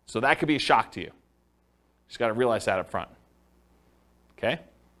 So that could be a shock to you. You just got to realize that up front. Okay?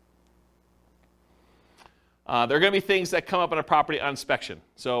 There are going to be things that come up on a property on inspection.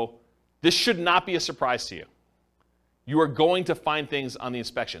 So this should not be a surprise to you. You are going to find things on the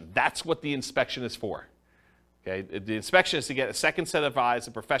inspection. That's what the inspection is for. Okay? The inspection is to get a second set of eyes,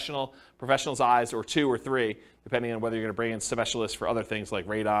 a professional's eyes, or 2 or 3, depending on whether you're going to bring in specialists for other things like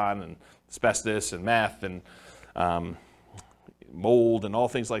radon and asbestos and meth and mold and all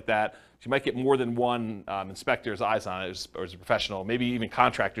things like that. So you might get more than one inspector's eyes on it or as a professional. Maybe even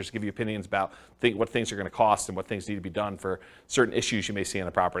contractors give you opinions about what things are going to cost and what things need to be done for certain issues you may see on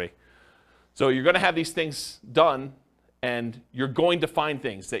a property. So you're going to have these things done, and you're going to find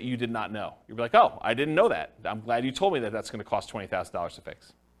things that you did not know. You'll be like, oh, I didn't know that. I'm glad you told me that that's going to cost $20,000 to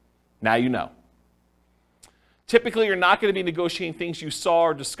fix. Now you know. Typically, you're not going to be negotiating things you saw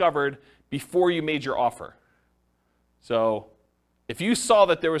or discovered before you made your offer. So if you saw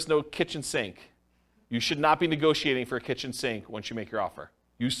that there was no kitchen sink, you should not be negotiating for a kitchen sink once you make your offer.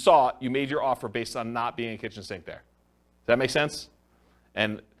 You saw it, you made your offer based on not being a kitchen sink there. Does that make sense?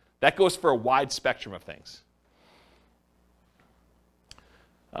 And that goes for a wide spectrum of things.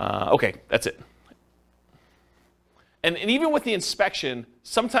 Okay, that's it. And even with the inspection,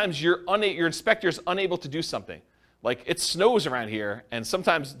 sometimes your inspector is unable to do something. Like it snows around here, and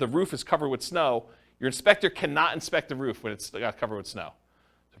sometimes the roof is covered with snow. Your inspector cannot inspect the roof when it's got covered with snow.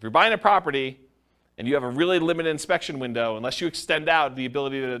 So if you're buying a property and you have a really limited inspection window, unless you extend out the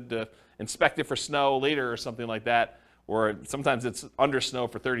ability to inspect it for snow later or something like that, or sometimes it's under snow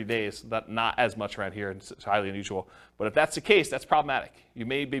for 30 days, not as much around here, it's highly unusual. But if that's the case, that's problematic. You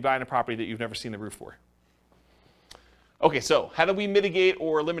may be buying a property that you've never seen the roof for. Okay, so how do we mitigate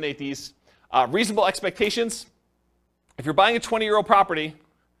or eliminate these? Reasonable expectations. If you're buying a 20-year-old property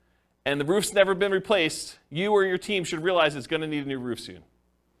and the roof's never been replaced, you or your team should realize it's going to need a new roof soon.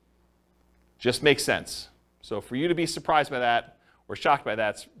 Just makes sense. So for you to be surprised by that or shocked by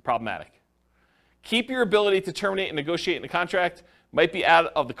that's problematic. Keep your ability to terminate and negotiate in a contract. Might be out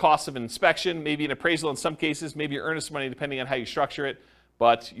of the cost of an inspection, maybe an appraisal in some cases, maybe earnest money depending on how you structure it.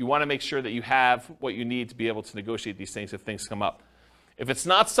 But you want to make sure that you have what you need to be able to negotiate these things if things come up. If it's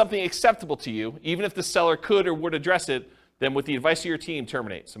not something acceptable to you, even if the seller could or would address it, then with the advice of your team,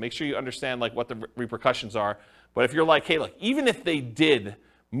 terminate. So make sure you understand what the repercussions are. But if you're like, hey, look, even if they did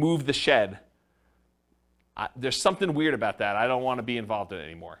move the shed. There's something weird about that. I don't want to be involved in it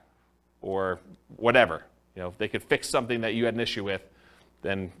anymore, or whatever. If they could fix something that you had an issue with,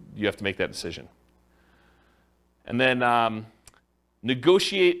 then you have to make that decision. And then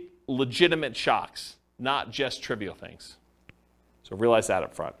negotiate legitimate shocks, not just trivial things. So realize that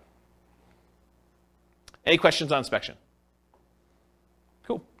up front. Any questions on inspection?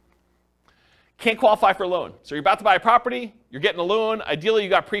 Cool. Can't qualify for a loan. So you're about to buy a property, you're getting a loan. Ideally, you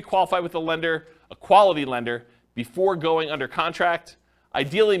got pre-qualified with a lender, a quality lender, before going under contract.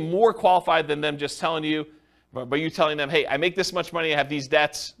 Ideally, more qualified than them just telling you, by you telling them, hey, I make this much money, I have these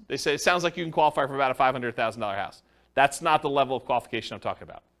debts. They say, it sounds like you can qualify for about a $500,000 house. That's not the level of qualification I'm talking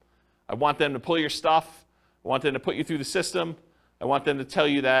about. I want them to pull your stuff. I want them to put you through the system. I want them to tell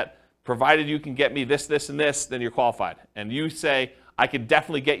you that, provided you can get me this, this, and this, then you're qualified. And you say, I can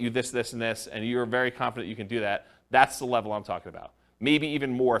definitely get you this, this, and this, and you're very confident you can do that. That's the level I'm talking about. Maybe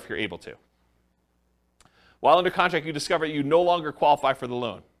even more if you're able to. While under contract, you discover you no longer qualify for the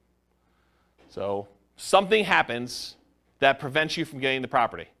loan. So something happens that prevents you from getting the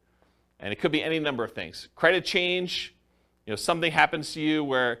property. And it could be any number of things. Credit change, something happens to you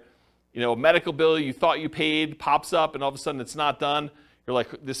where, a medical bill you thought you paid pops up and all of a sudden it's not done. You're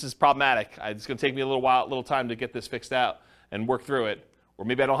like, this is problematic. It's going to take me a little time to get this fixed out and work through it. Or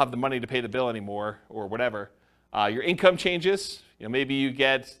maybe I don't have the money to pay the bill anymore or whatever. Your income changes. Maybe you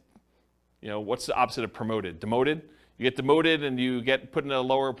get, what's the opposite of promoted? Demoted. You get demoted and you get put in a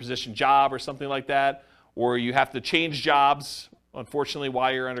lower position job or something like that. Or you have to change jobs. Unfortunately,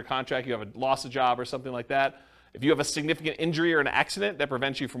 while you're under contract, you have a loss of job or something like that. If you have a significant injury or an accident that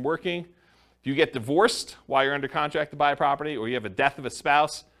prevents you from working, if you get divorced while you're under contract to buy a property, or you have a death of a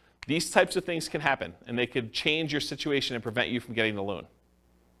spouse, these types of things can happen, and they could change your situation and prevent you from getting the loan.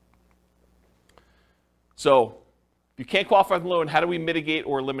 So if you can't qualify for the loan, how do we mitigate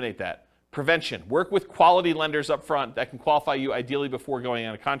or eliminate that? Prevention. Work with quality lenders up front that can qualify you ideally before going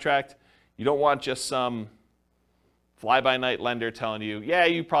on a contract. You don't want just some fly-by-night lender telling you, yeah,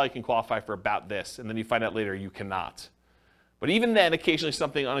 you probably can qualify for about this, and then you find out later you cannot. But even then, occasionally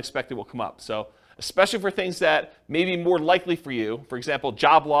something unexpected will come up. So especially for things that may be more likely for you, for example,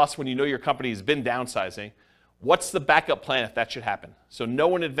 job loss when you know your company has been downsizing, what's the backup plan if that should happen? So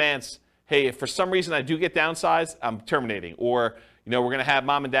know in advance, hey, if for some reason I do get downsized, I'm terminating. Or we're going to have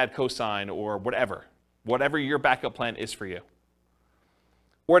mom and dad co-sign or whatever your backup plan is for you.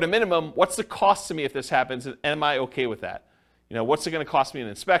 Or at a minimum, what's the cost to me if this happens, and am I okay with that? What's it going to cost me in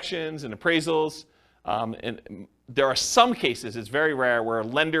inspections and appraisals? And there are some cases, it's very rare, where a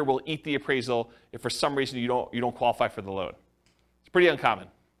lender will eat the appraisal if for some reason you don't qualify for the loan. It's pretty uncommon,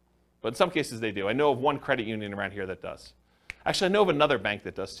 but in some cases they do. I know of one credit union around here that does. Actually, I know of another bank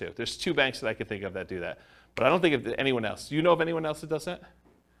that does too. There's 2 banks that I could think of that do that, but I don't think of anyone else. Do you know of anyone else that does that?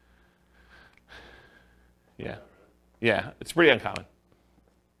 Yeah, it's pretty uncommon.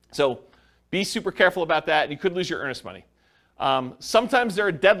 So be super careful about that, and you could lose your earnest money. Sometimes there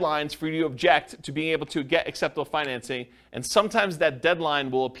are deadlines for you to object to being able to get acceptable financing, and sometimes that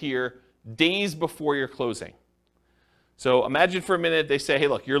deadline will appear days before your closing. So imagine for a minute they say, hey,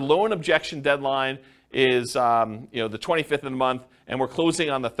 look, your loan objection deadline is the 25th of the month, and we're closing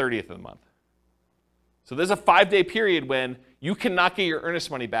on the 30th of the month. So there's a 5-day period when you cannot get your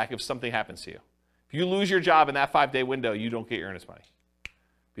earnest money back if something happens to you. If you lose your job in that 5-day window, you don't get your earnest money.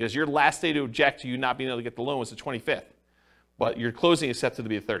 Because your last day to object to you not being able to get the loan was the 25th. But your closing is set to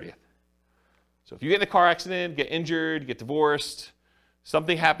be the 30th. So if you get in a car accident, get injured, get divorced,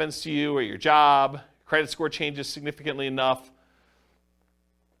 something happens to you at your job, credit score changes significantly enough,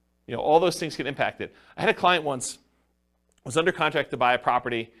 all those things can impact it. I had a client once, was under contract to buy a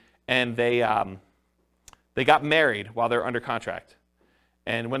property, and they got married while they were under contract.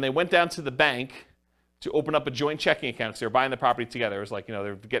 And when they went down to the bank to open up a joint checking account, because they were buying the property together, it was like,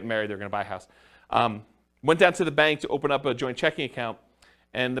 they're getting married, they're going to buy a house. Went down to the bank to open up a joint checking account,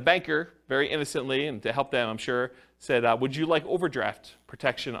 and the banker, very innocently, and to help them, I'm sure, said, would you like overdraft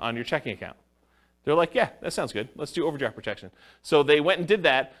protection on your checking account? They're like, yeah, that sounds good. Let's do overdraft protection. So they went and did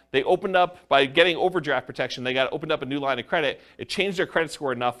that. They opened up, by getting overdraft protection, they opened up a new line of credit. It changed their credit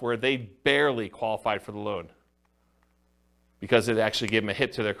score enough where they barely qualified for the loan because it actually gave them a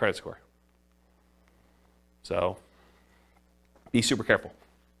hit to their credit score. So be super careful.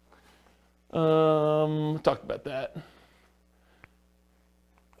 Talked about that.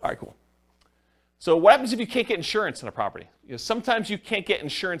 All right, cool. So what happens if you can't get insurance on a property? Sometimes you can't get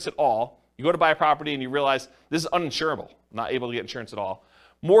insurance at all. You go to buy a property and you realize this is uninsurable, not able to get insurance at all.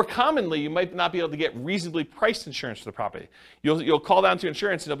 More commonly, you might not be able to get reasonably priced insurance for the property. You'll call down to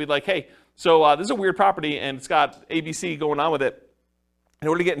insurance and they'll be like, hey, so this is a weird property and it's got ABC going on with it. in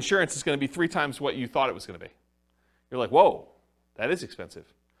order to get insurance, it's going to be 3 times what you thought it was going to be. You're like, whoa, that is expensive.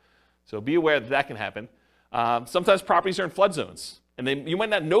 So be aware that that can happen. Sometimes properties are in flood zones, and you might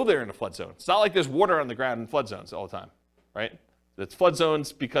not know they're in a flood zone. It's not like there's water on the ground in flood zones all the time, right? It's flood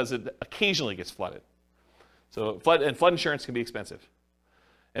zones because it occasionally gets flooded. So flood insurance can be expensive.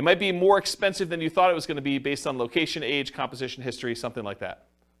 It might be more expensive than you thought it was going to be based on location, age, composition, history, something like that.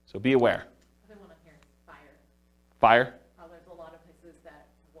 So be aware. The other one on here is fire. Fire? There's a lot of places that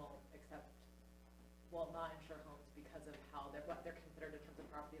will not insure homes because of what they're considered in terms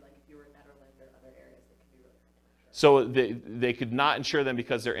of property. Like if you were in Netherlands or other areas, it can be really hard to insure. So they could not insure them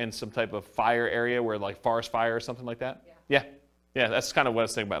because they're in some type of fire area where like forest fire or something like that? Yeah. Yeah, that's kind of what I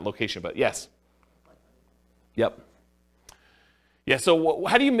was thinking about location, but yes. Yep. Yeah, so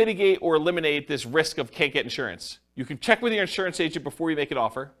how do you mitigate or eliminate this risk of can't get insurance? You can check with your insurance agent before you make an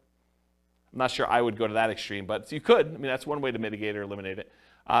offer. I'm not sure I would go to that extreme, but you could. I mean, that's one way to mitigate or eliminate it.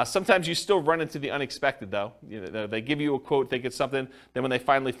 Sometimes you still run into the unexpected, though. They give you a quote, they get something, then when they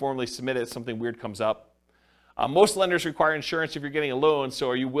finally formally submit it, something weird comes up. Most lenders require insurance if you're getting a loan, so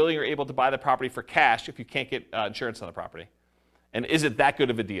are you willing or able to buy the property for cash if you can't get insurance on the property? And is it that good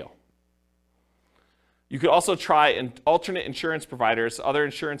of a deal? You could also try alternate insurance providers, other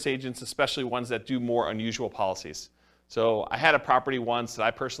insurance agents, especially ones that do more unusual policies. So I had a property once that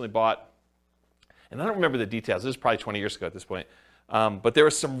I personally bought, and I don't remember the details. This is probably 20 years ago at this point. But there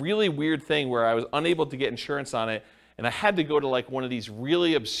was some really weird thing where I was unable to get insurance on it, and I had to go to like one of these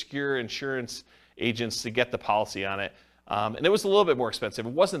really obscure insurance agents to get the policy on it. And it was a little bit more expensive.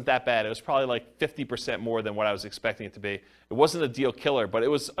 It wasn't that bad. It was probably like 50% more than what I was expecting it to be. It wasn't a deal killer, but it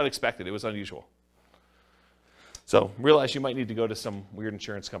was unexpected. It was unusual. So realize you might need to go to some weird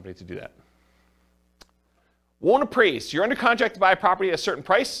insurance company to do that. Won't appraise. You're under contract to buy a property at a certain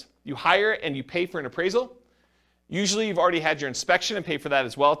price. You hire and you pay for an appraisal. Usually you've already had your inspection and pay for that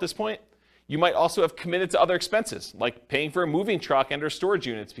as well at this point. You might also have committed to other expenses, like paying for a moving truck and or storage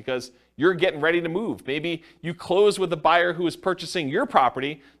units because you're getting ready to move. Maybe you close with a buyer who is purchasing your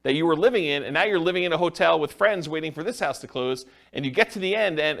property that you were living in, and now you're living in a hotel with friends waiting for this house to close, and you get to the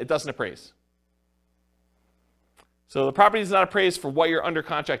end and it doesn't appraise. So the property is not appraised for what you're under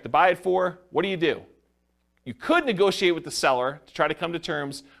contract to buy it for. What do? You could negotiate with the seller to try to come to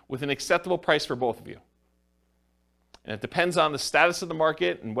terms with an acceptable price for both of you. And it depends on the status of the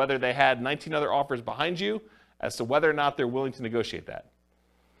market and whether they had 19 other offers behind you as to whether or not they're willing to negotiate that.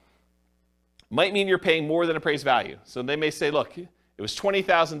 Might mean you're paying more than appraised value. So they may say, look, it was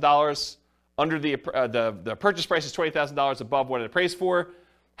 $20,000 under the purchase price is $20,000 above what it appraised for.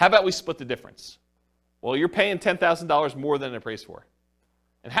 How about we split the difference? Well, you're paying $10,000 more than it appraised for.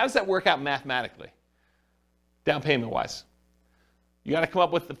 And how does that work out mathematically, down payment-wise? You got to come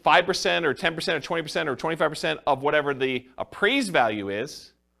up with the 5% or 10% or 20% or 25% of whatever the appraised value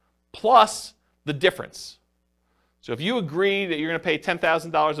is, plus the difference. So if you agree that you're going to pay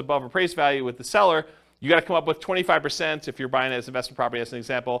 $10,000 above appraised value with the seller, you got to come up with 25%, if you're buying it as investment property as an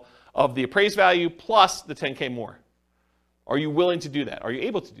example, of the appraised value plus the $10K more. Are you willing to do that? Are you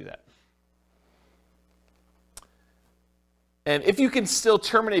able to do that? And if you can still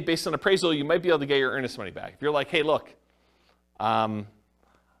terminate based on appraisal, you might be able to get your earnest money back. If you're like, hey, look, I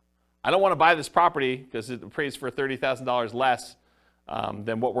don't want to buy this property because it appraised for $30,000 less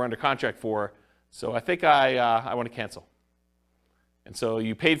than what we're under contract for, so I think I want to cancel. And so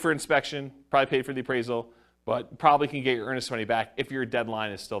you paid for inspection, probably paid for the appraisal, but probably can get your earnest money back if your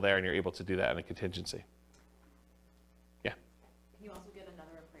deadline is still there and you're able to do that in a contingency. Yeah? Can you also get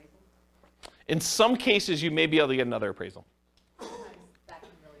another appraisal? In some cases, you may be able to get another appraisal. Sometimes that can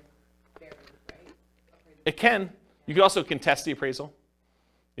really vary, right? Appraisal. It can. You could also contest the appraisal.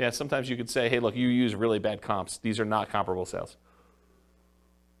 Yeah, sometimes you could say, hey, look, you use really bad comps. These are not comparable sales.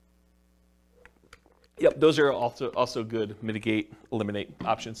 Yep, those are also good mitigate, eliminate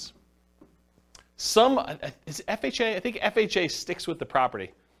options. Is FHA? I think FHA sticks with the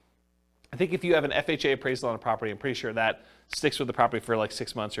property. I think if you have an FHA appraisal on a property, I'm pretty sure that sticks with the property for like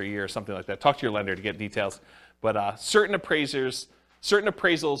 6 months or a year or something like that. Talk to your lender to get details. But certain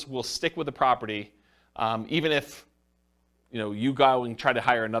appraisals will stick with the property, even if you go and try to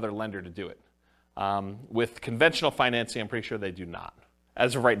hire another lender to do it. With conventional financing, I'm pretty sure they do not,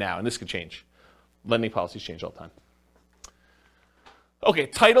 as of right now, and this could change. Lending policies change all the time. Okay,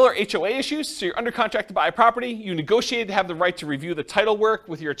 title or HOA issues. So you're under contract to buy a property. You negotiated to have the right to review the title work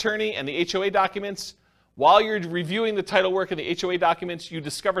with your attorney and the HOA documents. While you're reviewing the title work and the HOA documents, you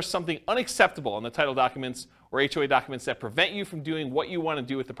discover something unacceptable in the title documents or HOA documents that prevent you from doing what you want to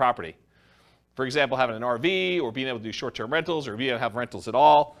do with the property. For example, having an RV or being able to do short-term rentals or being able to have rentals at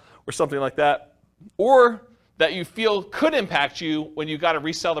all or something like that. Or that you feel could impact you when you got to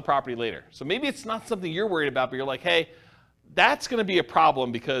resell the property later. So maybe it's not something you're worried about, but you're like, hey, that's going to be a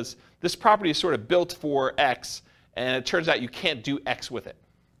problem because this property is sort of built for X, and it turns out you can't do X with it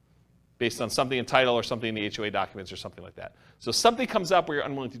based on something in title or something in the HOA documents or something like that. So something comes up where you're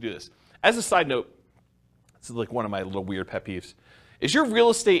unwilling to do this. As a side note, this is like one of my little weird pet peeves. Is your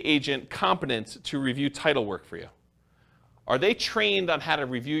real estate agent competent to review title work for you? Are they trained on how to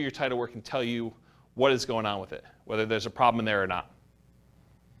review your title work and tell you what is going on with it, whether there's a problem in there or not?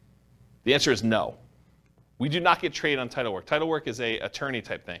 The answer is no. We do not get trained on title work. Title work is an attorney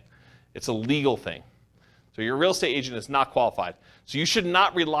type thing. It's a legal thing. So your real estate agent is not qualified. So you should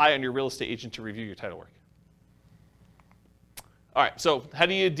not rely on your real estate agent to review your title work. All right, so how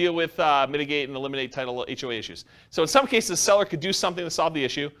do you deal with, mitigate and eliminate title HOA issues? So in some cases, the seller could do something to solve the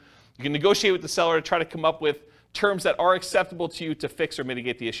issue. You can negotiate with the seller to try to come up with terms that are acceptable to you to fix or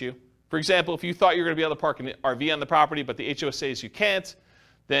mitigate the issue. For example, if you thought you were going to be able to park an RV on the property, but the HOA says you can't,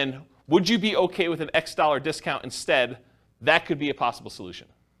 then would you be okay with an X dollar discount instead? That could be a possible solution.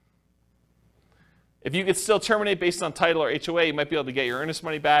 If you could still terminate based on title or HOA, you might be able to get your earnest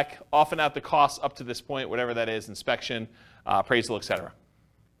money back, off and out the costs up to this point, whatever that is, inspection, appraisal, etc.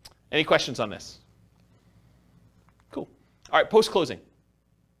 Any questions on this? Cool. All right, post-closing.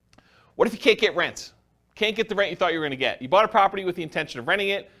 What if you can't get rent? Can't get the rent you thought you were going to get? You bought a property with the intention of renting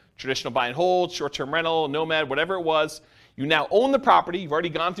it, traditional buy and hold, short-term rental, nomad, whatever it was. You now own the property. You've already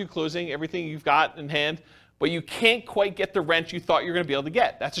gone through closing, everything you've got in hand, but you can't quite get the rent you thought you were going to be able to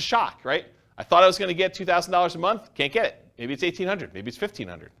get. That's a shock, right? I thought I was going to get $2,000 a month. Can't get it. Maybe it's $1,800. Maybe it's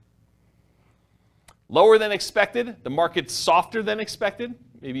 $1,500. Lower than expected. The market's softer than expected.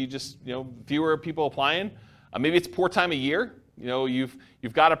 Maybe you just, fewer people applying. Maybe it's poor time of year. You've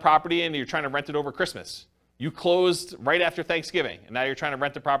got a property and you're trying to rent it over Christmas. You closed right after Thanksgiving, and now you're trying to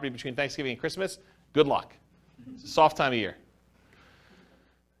rent the property between Thanksgiving and Christmas. Good luck. It's a soft time of year.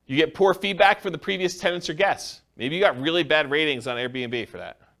 You get poor feedback from the previous tenants or guests. Maybe you got really bad ratings on Airbnb for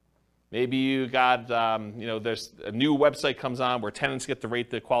that. Maybe you got, there's a new website comes on where tenants get to rate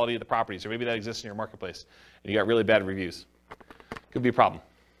the quality of the properties, or maybe that exists in your marketplace, and you got really bad reviews. Could be a problem.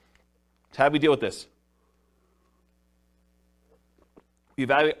 So how do we deal with this? We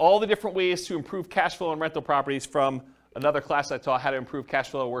evaluate all the different ways to improve cash flow on rental properties from another class I taught, How to Improve Cash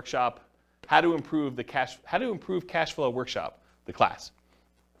Flow Workshop, How to Improve Cash Flow Workshop, the class.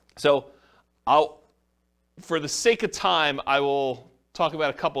 So for the sake of time, I will talk about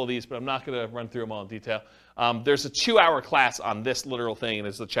a couple of these, but I'm not going to run through them all in detail. There's a 2-hour class on this literal thing, and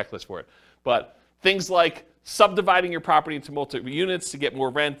there's a checklist for it. But things like subdividing your property into multiple units to get more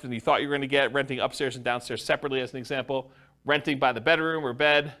rent than you thought you were going to get, renting upstairs and downstairs separately as an example, renting by the bedroom or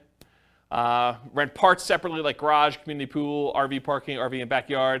bed, rent parts separately like garage, community pool, RV parking, RV and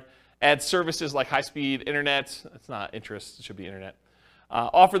backyard, add services like high-speed internet. That's not interest, it should be internet.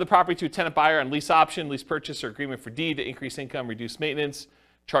 Offer the property to a tenant buyer on lease option, lease purchase, or agreement for deed to increase income, reduce maintenance,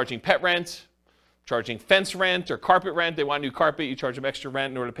 charging pet rent, charging fence rent or carpet rent. They want new carpet, you charge them extra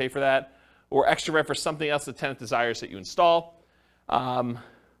rent in order to pay for that, or extra rent for something else the tenant desires that you install.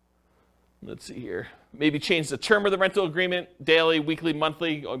 Let's see here. Maybe change the term of the rental agreement, daily, weekly,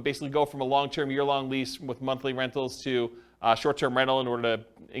 monthly, or basically go from a long-term, year-long lease with monthly rentals to short-term rental in order to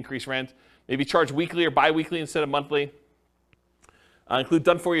increase rent. Maybe charge weekly or bi-weekly instead of monthly. Include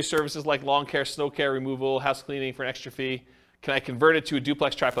done-for-you services like lawn care, snow care, removal, house cleaning for an extra fee. Can I convert it to a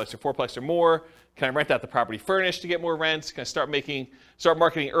duplex, triplex, or fourplex or more? Can I rent out the property furnished to get more rent? Can I start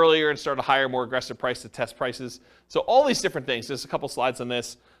marketing earlier and start a higher, more aggressive price to test prices? So all these different things. There's a couple slides on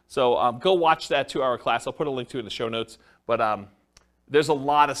this. So go watch that 2-hour class. I'll put a link to it in the show notes. But there's a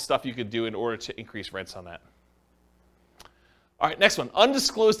lot of stuff you could do in order to increase rents on that. All right, next one,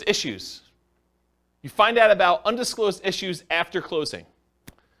 undisclosed issues. You find out about undisclosed issues after closing.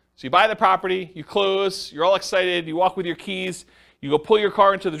 So you buy the property, you close, you're all excited, you walk with your keys, you go pull your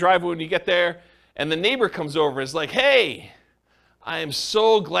car into the driveway when you get there, and the neighbor comes over and is like, hey, I am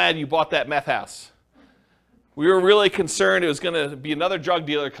so glad you bought that meth house. We were really concerned it was going to be another drug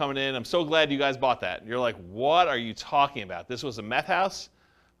dealer coming in. I'm so glad you guys bought that. And you're like, what are you talking about? This was a meth house?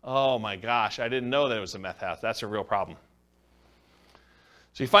 Oh my gosh, I didn't know that it was a meth house. That's a real problem.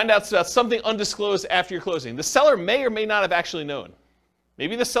 So you find out about something undisclosed after your closing. The seller may or may not have actually known.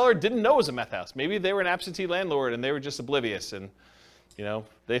 Maybe the seller didn't know it was a meth house. Maybe they were an absentee landlord and they were just oblivious, and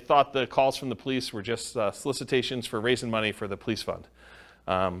they thought the calls from the police were just solicitations for raising money for the police fund,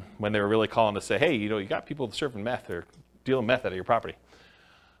 when they were really calling to say, hey, you got people serving meth or dealing meth out of your property.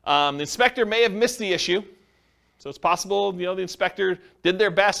 The inspector may have missed the issue. So it's possible, the inspector did their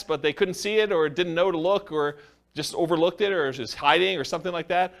best, but they couldn't see it or didn't know to look or just overlooked it or was just hiding or something like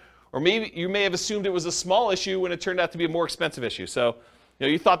that. Or maybe you may have assumed it was a small issue when it turned out to be a more expensive issue. So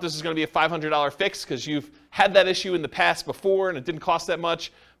you thought this was going to be a $500 fix because you've had that issue in the past before and it didn't cost that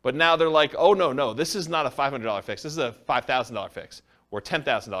much. But now they're like, oh, no, this is not a $500 fix. This is a $5,000 fix or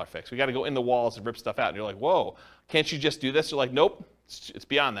 $10,000 fix. We got to go in the walls and rip stuff out. And you're like, whoa, can't you just do this? They're like, nope, it's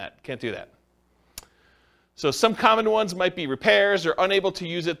beyond that. Can't do that. So some common ones might be repairs or unable to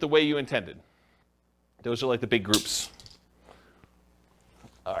use it the way you intended. Those are like the big groups.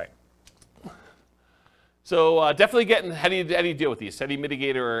 All right. So definitely how do you deal with these? How do you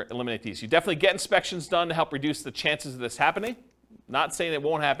mitigate or eliminate these? You definitely get inspections done to help reduce the chances of this happening. Not saying it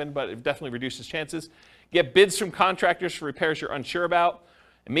won't happen, but it definitely reduces chances. Get bids from contractors for repairs you're unsure about,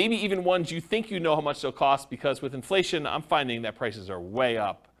 and maybe even ones you think you know how much they'll cost, because with inflation, I'm finding that prices are way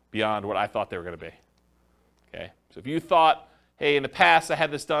up beyond what I thought they were going to be. Okay, so if you thought, hey, in the past I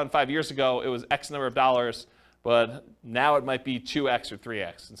had this done 5 years ago, it was X number of dollars, but now it might be 2X or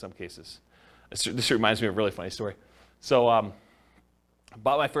 3X in some cases. This reminds me of a really funny story. So I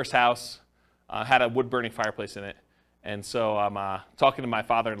bought my first house, had a wood-burning fireplace in it, and so I'm talking to my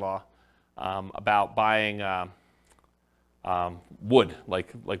father-in-law about buying wood,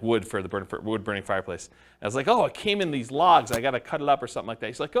 like wood for the wood-burning fireplace. And I was like, oh, it came in these logs. I got to cut it up or something like that.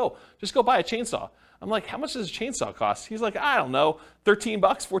 He's like, oh, just go buy a chainsaw. I'm like, how much does a chainsaw cost? He's like, I don't know, $13,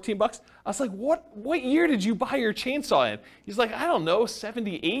 $14. I was like, what year did you buy your chainsaw in? He's like, I don't know,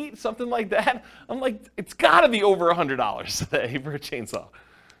 78, something like that. I'm like, it's got to be over $100 today for a chainsaw.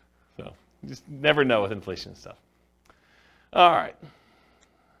 So you just never know with inflation and stuff. All right.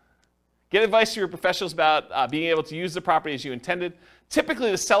 Get advice from your professionals about being able to use the property as you intended.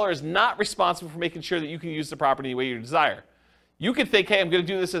 Typically, the seller is not responsible for making sure that you can use the property the way you desire. You could think, hey, I'm going to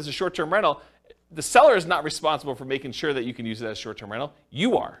do this as a short-term rental. The seller is not responsible for making sure that you can use it as a short-term rental.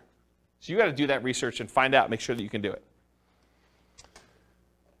 You are. So you got to do that research and find out, make sure that you can do it.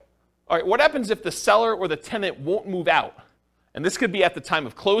 All right, what happens if the seller or the tenant won't move out? And this could be at the time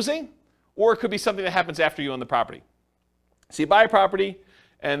of closing, or it could be something that happens after you own the property. So you buy a property,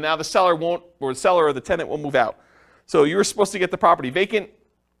 and now the seller or the tenant won't move out. So you were supposed to get the property vacant.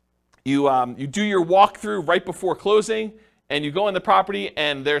 You do your walkthrough right before closing, and you go in the property,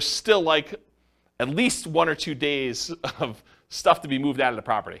 and there's still like at least 1 or 2 days of stuff to be moved out of the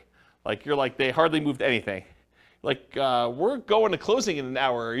property. Like you're like, they hardly moved anything. Like, we're going to closing in an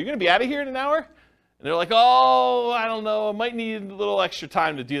hour. Are you going to be out of here in an hour? And they're like, oh, I don't know. I might need a little extra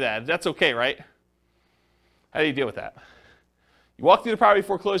time to do that. That's okay, right? How do you deal with that? You walk through the property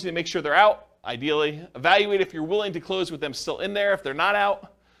before closing to make sure they're out, ideally. Evaluate if you're willing to close with them still in there. If they're not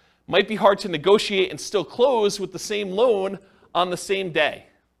out, might be hard to negotiate and still close with the same loan on the same day.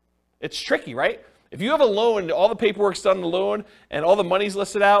 It's tricky, right? If you have a loan, all the paperwork's done on the loan, and all the money's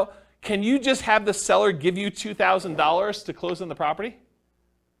listed out, can you just have the seller give you $2,000 to close on the property?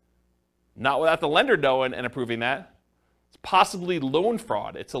 Not without the lender knowing and approving that. It's possibly loan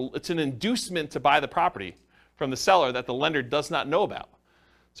fraud. It's an inducement to buy the property from the seller that the lender does not know about.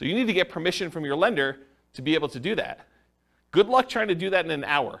 So you need to get permission from your lender to be able to do that. Good luck trying to do that in an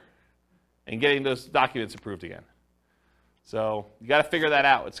hour and getting those documents approved again. So you got to figure that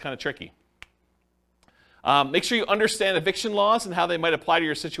out. It's kind of tricky. Make sure you understand eviction laws and how they might apply to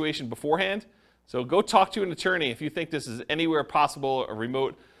your situation beforehand. So go talk to an attorney if you think this is anywhere possible, a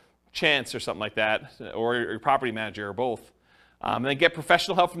remote chance or something like that, or your property manager or both. And then get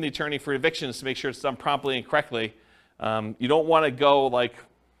professional help from the attorney for evictions to make sure it's done promptly and correctly. You don't want to go like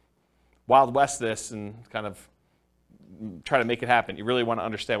Wild West this and kind of try to make it happen. You really want to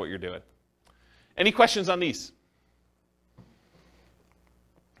understand what you're doing. Any questions on these?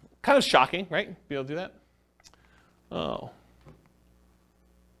 Kind of shocking, right? Be able to do that? Oh.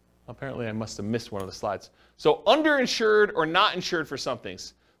 Apparently I must have missed one of the slides. So underinsured or not insured for some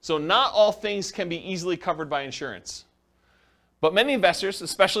things. So not all things can be easily covered by insurance. But many investors,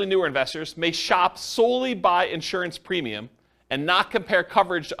 especially newer investors, may shop solely by insurance premium and not compare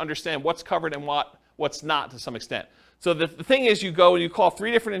coverage to understand what's covered and what's not to some extent. So the thing is, you go and you call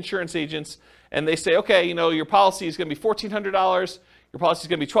 3 different insurance agents and they say, okay, your policy is going to be $1,400, your policy is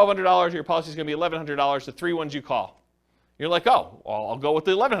going to be $1,200, your policy is going to be $1,100, the 3 ones you call. You're like, oh, well, I'll go with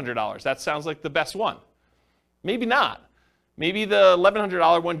the $1,100. That sounds like the best one. Maybe not. Maybe the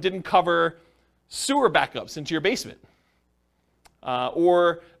 $1,100 one didn't cover sewer backups into your basement.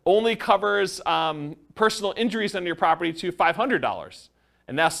 Or only covers personal injuries on your property to $500.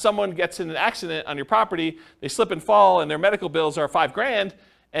 And now someone gets in an accident on your property, they slip and fall, and their medical bills are $5,000,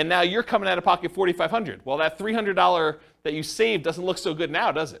 and now you're coming out of pocket $4,500. Well, that $300 that you saved doesn't look so good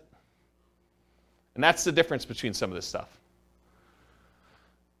now, does it? And that's the difference between some of this stuff.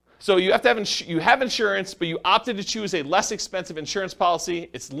 So you have to have you have insurance, but you opted to choose a less expensive insurance policy.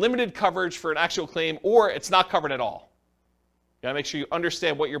 It's limited coverage for an actual claim, or it's not covered at all. You gotta make sure you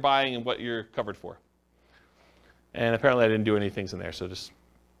understand what you're buying and what you're covered for. And apparently I didn't do any things in there, so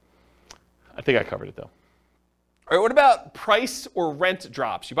I think I covered it though. All right, what about price or rent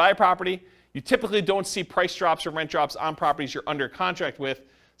drops? You buy a property, you typically don't see price drops or rent drops on properties you're under contract with,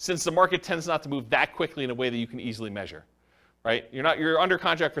 since the market tends not to move that quickly in a way that you can easily measure. Right? You're under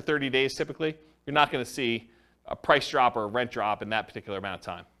contract for 30 days typically. You're not going to see a price drop or a rent drop in that particular amount of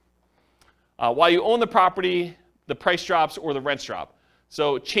time. While you own the property, the price drops or the rents drop.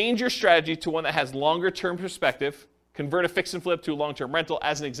 So change your strategy to one that has longer term perspective. Convert a fix and flip to a long-term rental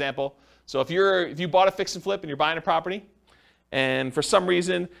as an example. So if you bought a fix and flip and you're buying a property, and for some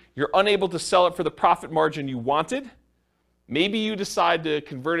reason you're unable to sell it for the profit margin you wanted, maybe you decide to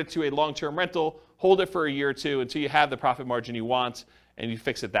convert it to a long-term rental, hold it for a year or two until you have the profit margin you want, and you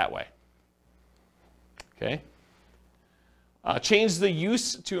fix it that way. Okay. Change the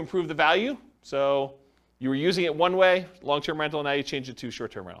use to improve the value. So you were using it one way, long-term rental, now you change it to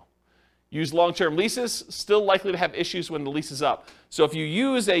short-term rental. Use long-term leases, still likely to have issues when the lease is up. So if you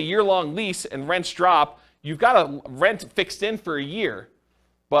use a year-long lease and rents drop, you've got a rent fixed in for a year,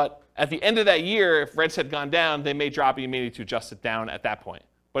 but at the end of that year, if rents had gone down, they may drop and you may need to adjust it down at that point.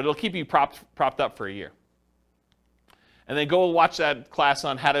 But it'll keep you propped up for a year. And then go watch that class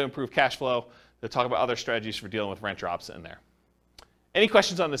on how to improve cash flow. They'll talk about other strategies for dealing with rent drops in there. Any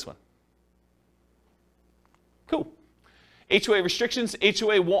questions on this one? Cool. HOA restrictions.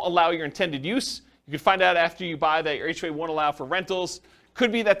 HOA won't allow your intended use. You can find out after you buy that your HOA won't allow for rentals.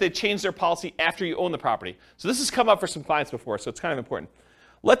 Could be that they change their policy after you own the property. So this has come up for some clients before, so it's kind of important.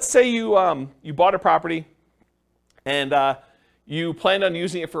 Let's say you bought a property and you planned on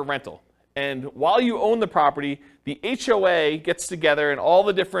using it for a rental. And while you own the property, the HOA gets together and all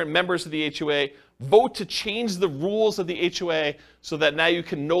the different members of the HOA vote to change the rules of the HOA so that now you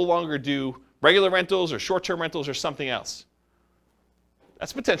can no longer do regular rentals or short-term rentals or something else.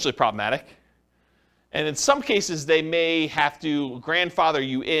 That's potentially problematic. And in some cases, they may have to grandfather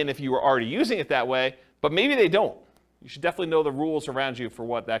you in if you were already using it that way, but maybe they don't. You should definitely know the rules around you for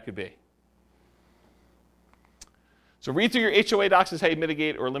what that could be. So read through your HOA docs is how you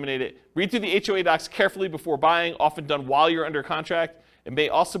mitigate or eliminate it. Read through the HOA docs carefully before buying, often done while you're under contract. It may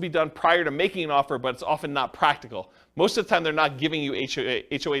also be done prior to making an offer, but it's often not practical. Most of the time, they're not giving you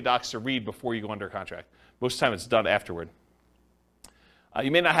HOA docs to read before you go under contract. Most of the time, it's done afterward.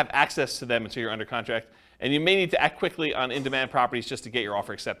 You may not have access to them until you're under contract, and you may need to act quickly on in-demand properties just to get your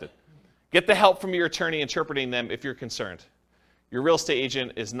offer accepted. Get the help from your attorney interpreting them if you're concerned. Your real estate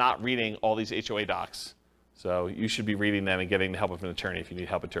agent is not reading all these HOA docs. So you should be reading them and getting the help of an attorney if you need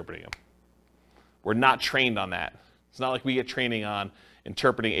help interpreting them. We're not trained on that. It's not like we get training on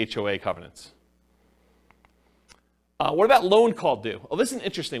interpreting HOA covenants. What about loan call due? Oh, this is an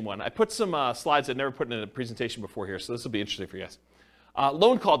interesting one. I put some slides I've never put in a presentation before here, so this will be interesting for you guys.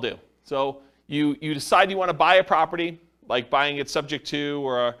 Loan call due. So you decide you want to buy a property, like buying it subject to,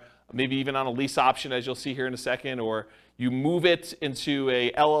 or maybe even on a lease option, as you'll see here in a second, or you move it into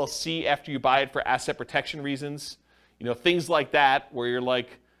a LLC after you buy it for asset protection reasons. You know, things like that, where you're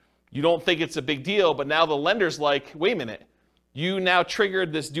like, you don't think it's a big deal, but now the lender's like, wait a minute, you now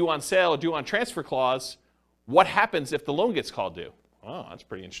triggered this due on sale or due on transfer clause. What happens if the loan gets called due? Oh, that's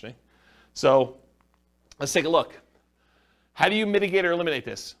pretty interesting. So let's take a look. How do you mitigate or eliminate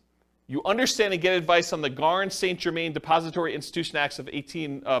this? You understand and get advice on the Garn-St. Germain Depository Institution Acts of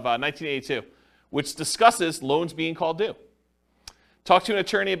 1982, which discusses loans being called due. Talk to an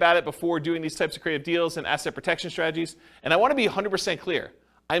attorney about it before doing these types of creative deals and asset protection strategies. And I want to be 100% clear.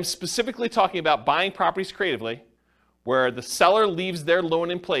 I'm specifically talking about buying properties creatively, where the seller leaves their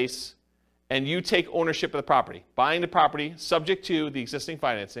loan in place and you take ownership of the property. Buying the property subject to the existing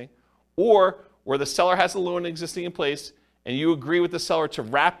financing, or where the seller has the loan existing in place and you agree with the seller to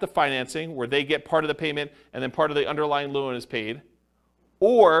wrap the financing where they get part of the payment and then part of the underlying loan is paid.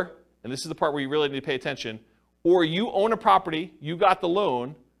 Or, and this is the part where you really need to pay attention, or you own a property, you got the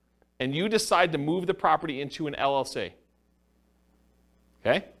loan, and you decide to move the property into an LLC.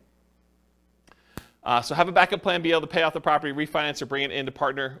 Okay? So have a backup plan, be able to pay off the property, refinance, or bring it in to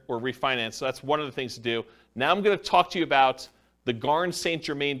partner or refinance. So that's one of the things to do. Now I'm going to talk to you about the Garn-St.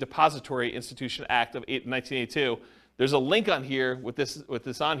 Germain Depository Institution Act of 1982. There's a link on here with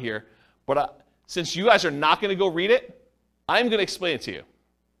this on here, but since you guys are not going to go read it, I'm going to explain it to you,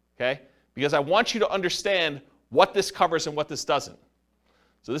 okay? Because I want you to understand what this covers and what this doesn't.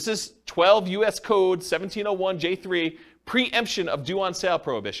 So this is 12 U.S. Code 1701 J3, preemption of due on sale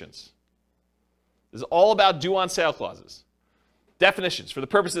prohibitions. This is all about due on sale clauses. Definitions. For the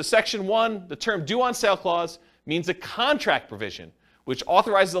purposes of Section 1, the term due on sale clause means a contract provision which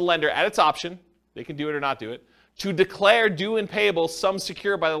authorizes the lender at its option, they can do it or not do it, to declare due and payable sums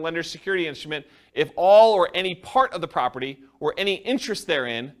secured by the lender's security instrument if all or any part of the property or any interest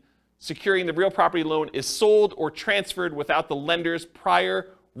therein securing the real property loan is sold or transferred without the lender's prior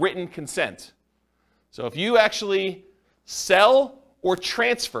written consent. So if you actually sell or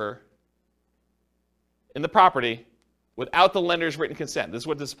transfer in the property without the lender's written consent, this is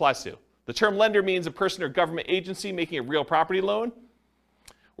what this applies to. The term lender means a person or government agency making a real property loan,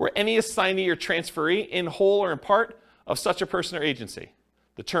 or any assignee or transferee in whole or in part of such a person or agency.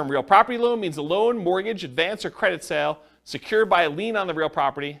 The term real property loan means a loan, mortgage, advance, or credit sale secured by a lien on the real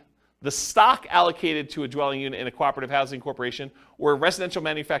property, the stock allocated to a dwelling unit in a cooperative housing corporation or a residential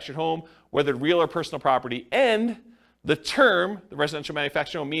manufactured home, whether real or personal property, and the term, the residential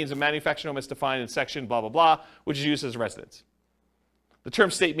manufactured home, means a manufactured home is defined in section blah, blah, blah, which is used as a residence. The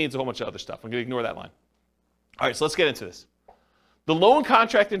term state means a whole bunch of other stuff. I'm going to ignore that line. All right, so let's get into this. The loan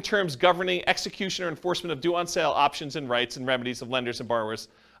contract and terms governing execution or enforcement of due on sale options and rights and remedies of lenders and borrowers,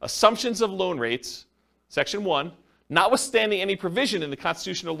 assumptions of loan rates, Section 1, notwithstanding any provision in the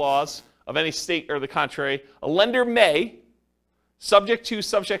constitutional laws of any state or the contrary, a lender may, subject to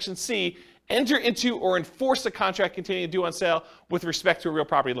subsection C, enter into or enforce a contract containing a due on sale with respect to a real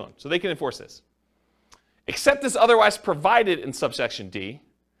property loan. So they can enforce this. Except as otherwise provided in subsection D,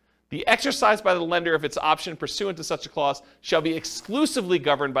 the exercise by the lender of its option pursuant to such a clause shall be exclusively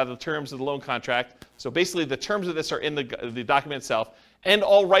governed by the terms of the loan contract. So basically the terms of this are in the document itself, and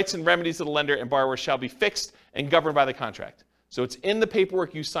all rights and remedies of the lender and borrower shall be fixed and governed by the contract. So it's in the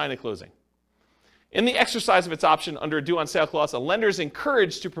paperwork you sign at closing. In the exercise of its option under a due on sale clause, a lender is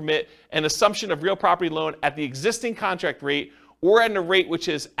encouraged to permit an assumption of real property loan at the existing contract rate or at a rate which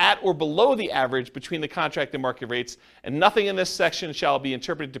is at or below the average between the contract and market rates, and nothing in this section shall be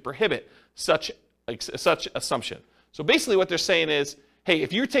interpreted to prohibit such assumption. So basically what they're saying is, hey,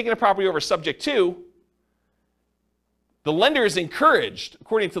 if you're taking a property over subject to, the lender is encouraged,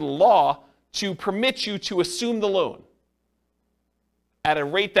 according to the law, to permit you to assume the loan at a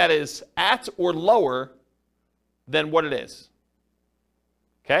rate that is at or lower than what it is.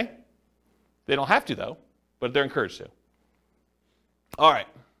 Okay? They don't have to, though, but they're encouraged to. All right.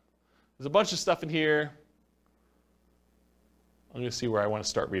 There's a bunch of stuff in here. I'm going to see where I want to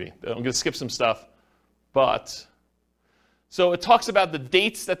start reading. I'm going to skip some stuff. But, so it talks about the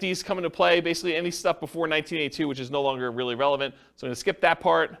dates that these come into play, basically any stuff before 1982, which is no longer really relevant. So I'm going to skip that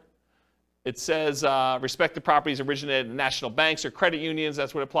part. It says respective properties originated in national banks or credit unions.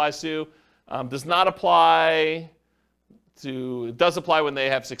 That's what it applies to. Does not apply to, it does apply when they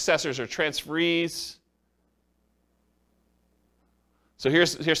have successors or transferees. So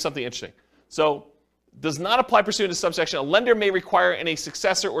here's something interesting. So does not apply pursuant to subsection. A lender may require any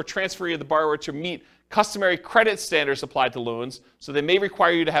successor or transferee of the borrower to meet customary credit standards applied to loans. So they may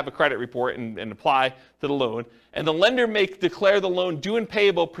require you to have a credit report and apply to the loan. And the lender may declare the loan due and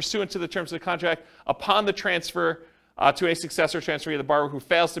payable pursuant to the terms of the contract upon the transfer to a successor or transferee of the borrower who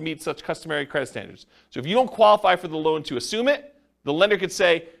fails to meet such customary credit standards. So if you don't qualify for the loan to assume it, the lender could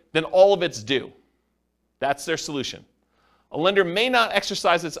say, then all of it's due. That's their solution. A lender may not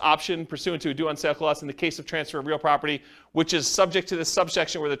exercise its option pursuant to a due on sale clause in the case of transfer of real property, which is subject to this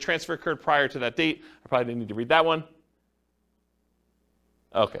subsection where the transfer occurred prior to that date. I probably didn't need to read that one.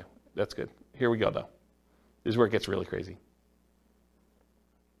 Okay, that's good. Here we go, though. This is where it gets really crazy.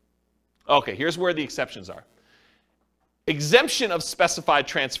 Okay, here's where the exceptions are. Exemption of specified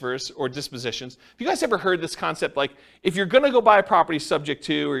transfers or dispositions. Have you guys ever heard this concept? Like, if you're going to go buy a property subject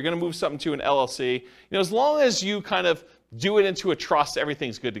to, or you're going to move something to an LLC, as long as you kind of do it into a trust,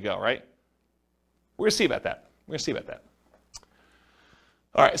 everything's good to go, right? We're going to see about that.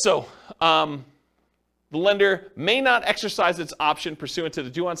 All right, so the lender may not exercise its option pursuant to the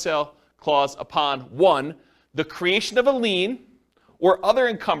due on sale clause upon 1, the creation of a lien or other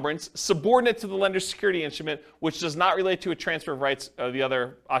encumbrance subordinate to the lender's security instrument, which does not relate to a transfer of rights of the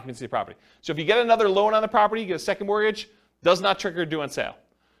other occupancy of the property. So if you get another loan on the property, you get a second mortgage, does not trigger due on sale.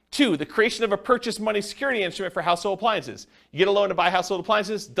 2, the creation of a purchase money security instrument for household appliances. You get a loan to buy household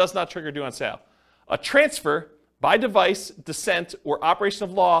appliances, does not trigger due on sale. A transfer by device, descent, or operation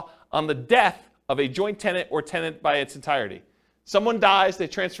of law on the death of a joint tenant or tenant by its entirety. Someone dies, they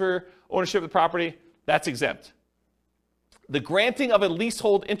transfer ownership of the property, that's exempt. The granting of a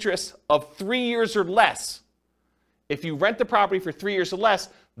leasehold interest of 3 years or less. If you rent the property for 3 years or less,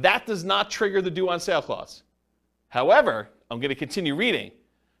 that does not trigger the due on sale clause. However, I'm going to continue reading.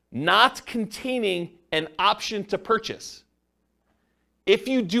 Not containing an option to purchase. If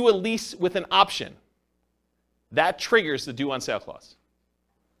you do a lease with an option, that triggers the due on sale clause.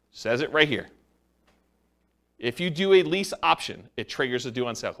 Says it right here. If you do a lease option, it triggers the due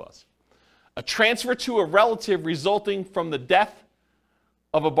on sale clause. A transfer to a relative resulting from the death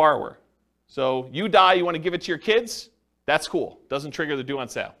of a borrower. So you die, you want to give it to your kids, that's cool. Doesn't trigger the due on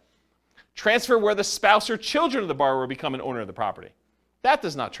sale. Transfer where the spouse or children of the borrower become an owner of the property. That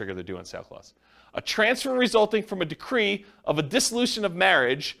does not trigger the due on sale clause. A transfer resulting from a decree of a dissolution of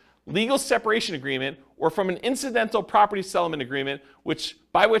marriage, legal separation agreement, or from an incidental property settlement agreement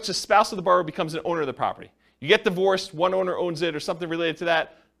by which the spouse of the borrower becomes an owner of the property. You get divorced, one owner owns it or something related to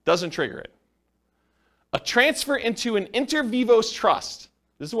that, doesn't trigger it. A transfer into an inter vivos trust.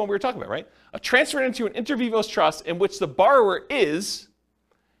 This is the one we were talking about, right? A transfer into an inter vivos trust in which the borrower is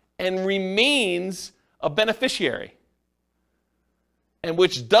and remains a beneficiary, and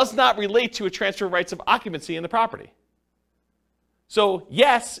which does not relate to a transfer of rights of occupancy in the property. So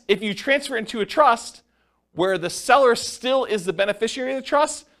yes, if you transfer into a trust where the seller still is the beneficiary of the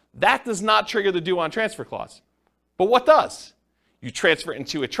trust, that does not trigger the due on transfer clause. But what does? You transfer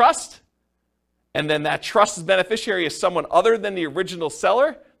into a trust, and then that trust's beneficiary is someone other than the original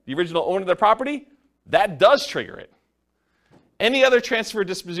seller, the original owner of the property, that does trigger it. Any other transfer or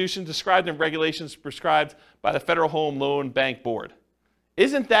disposition described in regulations prescribed by the Federal Home Loan Bank Board.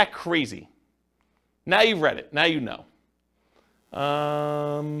 Isn't that crazy? Now you've read it. Now you know.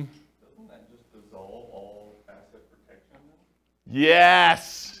 Doesn't that just dissolve all asset protection?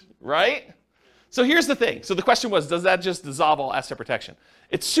 Yes, right? So here's the thing. So the question was, does that just dissolve all asset protection?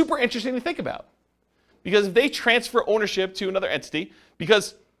 It's super interesting to think about. Because if they transfer ownership to another entity,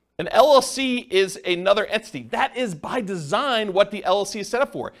 because an LLC is another entity, that is by design what the LLC is set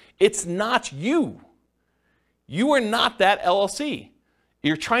up for. It's not you. You are not that LLC.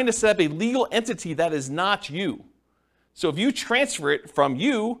 You're trying to set up a legal entity that is not you. So if you transfer it from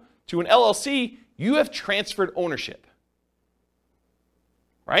you to an LLC, you have transferred ownership.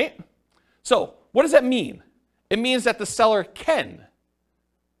 Right? So what does that mean? It means that the seller can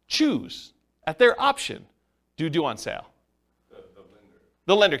choose at their option do due on sale.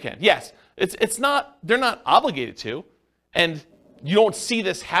 The lender can, yes. It's not, they're not obligated to, and you don't see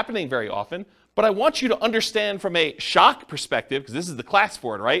this happening very often, but I want you to understand from a shock perspective, because this is the class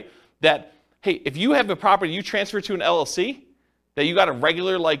for it, right? That, hey, if you have a property you transfer to an LLC that you got a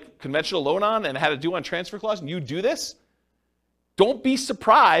regular, like, conventional loan on and had a due on transfer clause, and you do this, don't be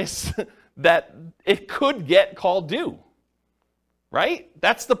surprised that it could get called due, right?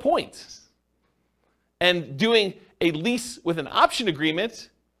 That's the point. And doing a lease with an option agreement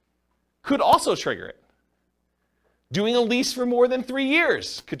could also trigger it. Doing a lease for more than 3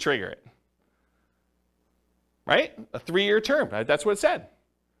 years could trigger it. Right? A 3-year term. That's what it said.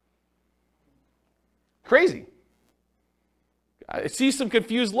 Crazy. I see some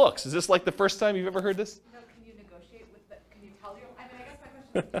confused looks. Is this like the first time you've ever heard this? No, can you negotiate with can you tell your, I guess my question is,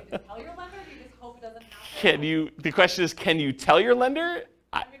 do you just tell your lender, or do you just hope it doesn't happen? The question is, can you tell your lender?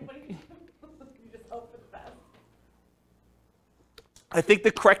 What do you do? You just hope for the best. I think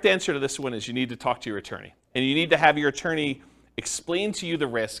the correct answer to this one is you need to talk to your attorney. And you need to have your attorney explain to you the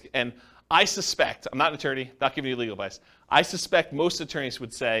risk. And I suspect, I'm not an attorney, not giving you legal advice, I suspect most attorneys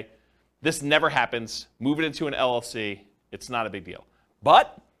would say, this never happens, move it into an LLC, it's not a big deal.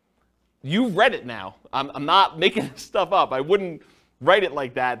 But you've read it now. I'm not making this stuff up. I wouldn't write it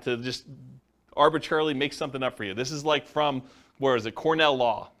like that to just arbitrarily make something up for you. This is like from, where is it, Cornell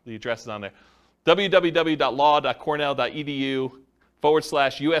Law. The address is on there.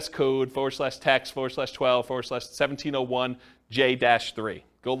 www.law.cornell.edu/US code/text/12/1701J-3.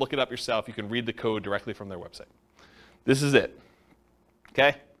 Go look it up yourself. You can read the code directly from their website. This is it.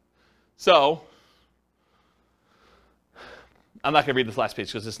 Okay? So, I'm not going to read this last page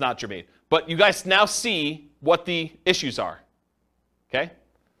because it's not germane. But you guys now see what the issues are. Okay?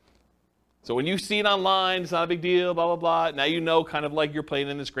 So when you see it online, it's not a big deal, blah, blah, blah. Now you know kind of like you're playing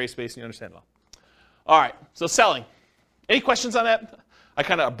in this gray space and you understand it all. All right, so selling. Any questions on that? I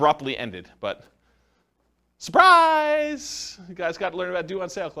kind of abruptly ended, but surprise! You guys got to learn about due on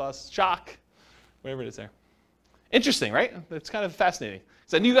sale clause. Shock. Whatever it is there. Interesting, right? It's kind of fascinating.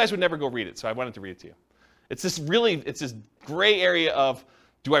 So I knew you guys would never go read it, so I wanted to read it to you. It's this gray area of,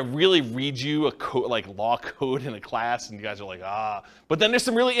 do I really read you a code, like law code in a class? And you guys are like, ah. But then there's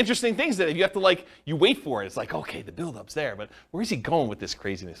some really interesting things that you have to like, you wait for it. It's like, okay, the build-up's there, but where is he going with this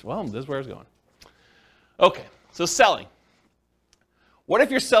craziness? Well, this is where I was going. Okay, so selling. What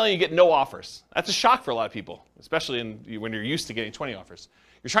if you're selling, you get no offers? That's a shock for a lot of people, especially when you're used to getting 20 offers.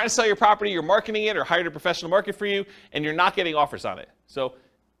 You're trying to sell your property, you're marketing it or hired a professional market for you, and you're not getting offers on it. So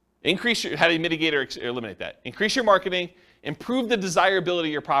how do you mitigate or eliminate that? Increase your marketing, improve the desirability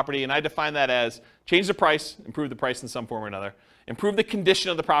of your property, and I define that as change the price, improve the price in some form or another, improve the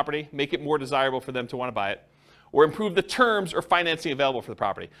condition of the property, make it more desirable for them to want to buy it, or improve the terms or financing available for the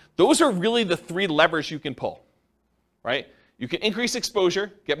property. Those are really the three levers you can pull, right? You can increase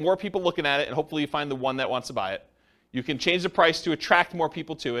exposure, get more people looking at it, and hopefully you find the one that wants to buy it. You can change the price to attract more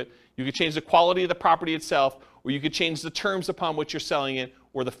people to it. You can change the quality of the property itself, or you could change the terms upon which you're selling it,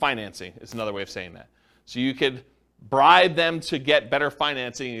 or the financing is another way of saying that. So you could bribe them to get better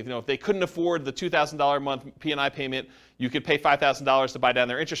financing. If they couldn't afford the $2,000 a month P&I payment, you could pay $5,000 to buy down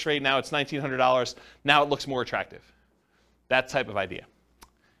their interest rate. Now it's $1,900. Now it looks more attractive. That type of idea.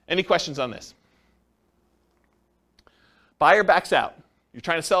 Any questions on this? Buyer backs out. You're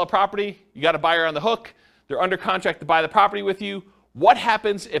trying to sell a property. You got a buyer on the hook. They're under contract to buy the property with you. What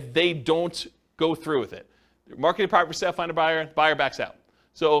happens if they don't go through with it? Marketed property for sale, find a buyer, buyer backs out.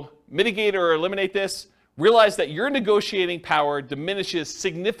 So mitigate or eliminate this. Realize that your negotiating power diminishes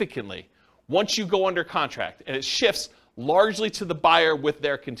significantly once you go under contract, and it shifts largely to the buyer with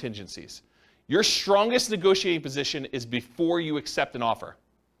their contingencies. Your strongest negotiating position is before you accept an offer.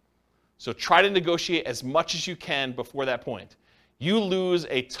 So try to negotiate as much as you can before that point. You lose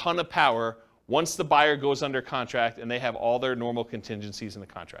a ton of power once the buyer goes under contract and they have all their normal contingencies in the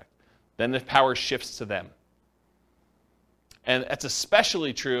contract. Then the power shifts to them. And that's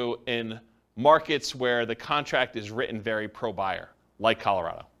especially true in markets where the contract is written very pro-buyer, like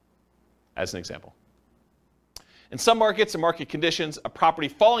Colorado, as an example. In some markets and market conditions, a property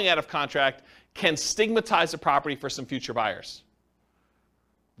falling out of contract can stigmatize a property for some future buyers.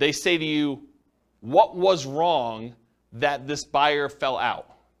 They say to you, what was wrong that this buyer fell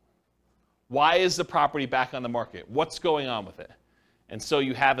out? Why is the property back on the market? What's going on with it? And so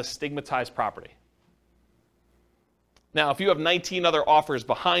you have a stigmatized property. Now, if you have 19 other offers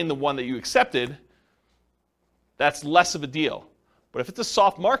behind the one that you accepted, that's less of a deal. But if it's a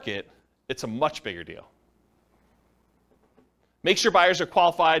soft market, it's a much bigger deal. Make sure buyers are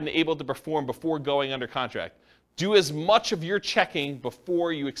qualified and able to perform before going under contract. Do as much of your checking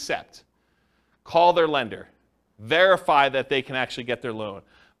before you accept. Call their lender. Verify that they can actually get their loan.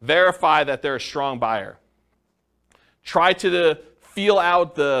 Verify that they're a strong buyer. Try to feel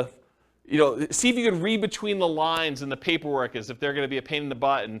out see if you can read between the lines in the paperwork as if they're going to be a pain in the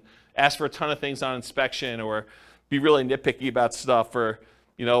butt and ask for a ton of things on inspection or be really nitpicky about stuff, or,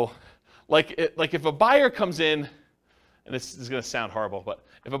 like if a buyer comes in, and this is going to sound horrible, but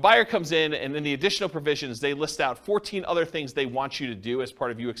if a buyer comes in and in the additional provisions, they list out 14 other things they want you to do as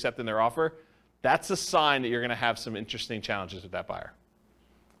part of you accepting their offer, that's a sign that you're going to have some interesting challenges with that buyer,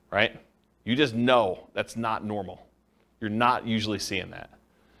 right? You just know that's not normal. You're not usually seeing that.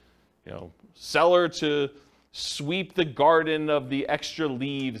 Seller to sweep the garden of the extra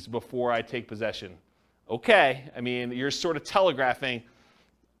leaves before I take possession. Okay, you're sort of telegraphing,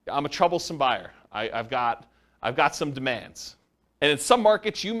 I'm a troublesome buyer. I've got some demands. And in some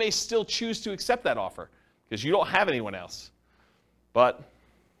markets, you may still choose to accept that offer because you don't have anyone else. But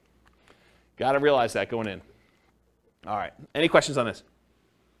got to realize that going in. All right, any questions on this?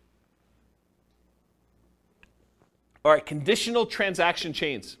 All right, conditional transaction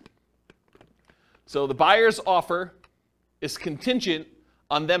chains. So the buyer's offer is contingent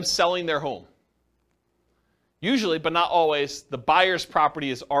on them selling their home. Usually, but not always, the buyer's property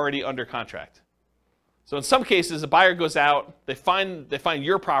is already under contract. So in some cases, a buyer goes out, they find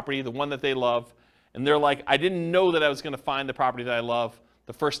your property, the one that they love, and they're like, I didn't know that I was going to find the property that I love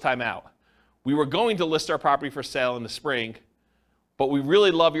the first time out. We were going to list our property for sale in the spring, but we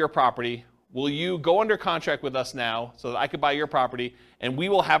really love your property. Will you go under contract with us now so that I could buy your property, and we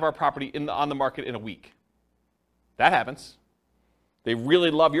will have our property on the market in a week? That happens. They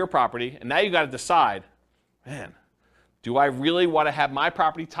really love your property, and now you got to decide, man, do I really want to have my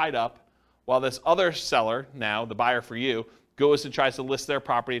property tied up while this other seller, now the buyer for you, goes and tries to list their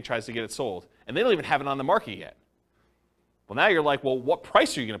property and tries to get it sold? And they don't even have it on the market yet. Well, now you're like, well, what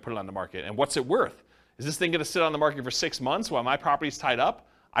price are you going to put it on the market, and what's it worth? Is this thing going to sit on the market for 6 months while my property's tied up?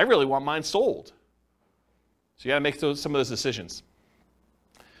 I really want mine sold. So you got to make some of those decisions.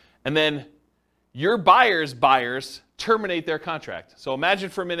 And then your buyers terminate their contract. So imagine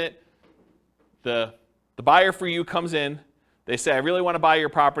for a minute, the buyer for you comes in. They say, I really want to buy your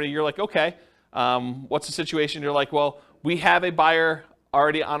property. You're like, okay, what's the situation? You're like, well, we have a buyer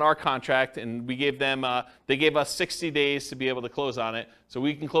already on our contract, and we gave them, they gave us 60 days to be able to close on it. So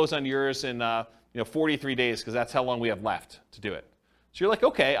we can close on yours in 43 days because that's how long we have left to do it. So you're like,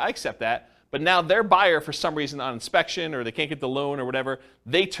 okay, I accept that. But now their buyer, for some reason on inspection or they can't get the loan or whatever,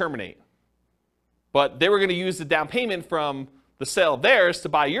 they terminate. But they were going to use the down payment from the sale of theirs to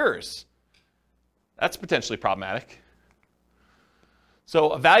buy yours. That's potentially problematic,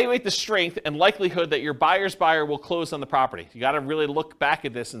 So evaluate the strength and likelihood that your buyer's buyer will close on the property. You got to really look back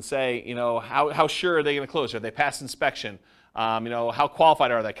at this and say, how sure are they going to close? Are they past inspection? How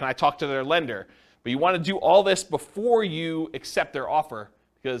qualified are they? Can I talk to their lender? But you want to do all this before you accept their offer,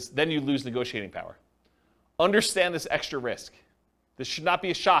 because then you lose negotiating power. Understand this extra risk. This should not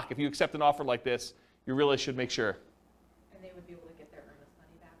be a shock. If you accept an offer like this, you really should make sure. And they would be able to get their earnest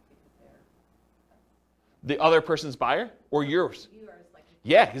money back because The other person's buyer or yours? yours, like.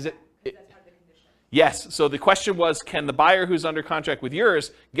 Yeah, because That's part of the condition. yes. So the question was, can the buyer who's under contract with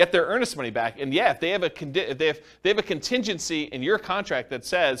yours get their earnest money back? And yeah, if they have a contingency in your contract that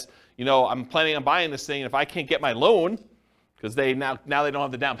says, I'm planning on buying this thing, and if I can't get my loan, because they now they don't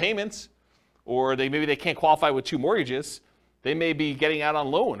have the down payments, or maybe they can't qualify with 2 mortgages, they may be getting out on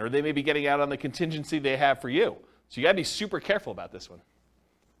loan, or they may be getting out on the contingency they have for you. So you got to be super careful about this one.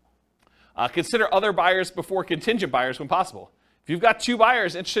 Consider other buyers before contingent buyers when possible. If you've got 2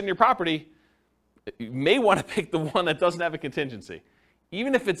 buyers interested in your property, you may want to pick the one that doesn't have a contingency,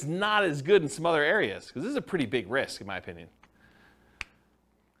 even if it's not as good in some other areas, because this is a pretty big risk, in my opinion.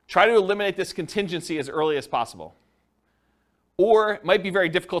 Try to eliminate this contingency as early as possible. Or it might be very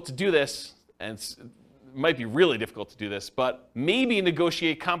difficult to do this, and it might be really difficult to do this, but maybe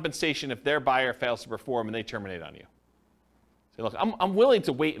negotiate compensation if their buyer fails to perform and they terminate on you. Say, look, I'm willing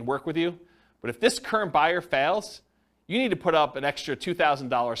to wait and work with you, but if this current buyer fails, you need to put up an extra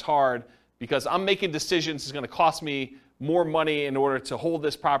 $2,000 hard, because I'm making decisions it's going to cost me more money in order to hold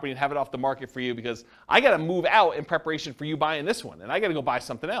this property and have it off the market for you, because I got to move out in preparation for you buying this one, and I got to go buy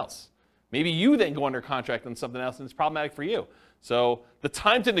something else. Maybe you then go under contract on something else and it's problematic for you. So the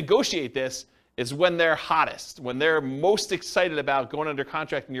time to negotiate this is when they're hottest, when they're most excited about going under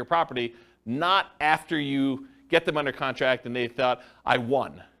contract in your property, not after you get them under contract and they thought, I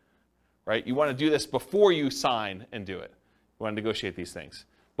won, right? You want to do this before you sign and do it. You want to negotiate these things.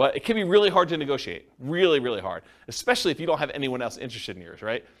 But it can be really hard to negotiate, really, really hard, especially if you don't have anyone else interested in yours,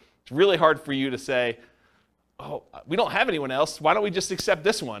 right? It's really hard for you to say, oh, we don't have anyone else. Why don't we just accept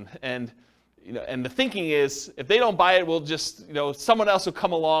this one? And the thinking is, if they don't buy it, we'll just, someone else will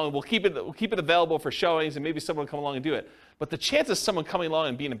come along. We'll keep it available for showings, and maybe someone will come along and do it. But the chance of someone coming along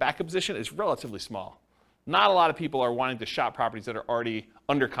and being in backup position is relatively small. Not a lot of people are wanting to shop properties that are already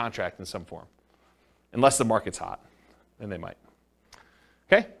under contract in some form, unless the market's hot, then they might.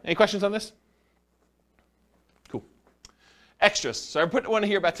 Okay, any questions on this? Cool. Extras. So I put one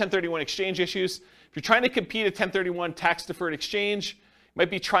here about 1031 exchange issues. If you're trying to compete a 1031 tax-deferred exchange, you might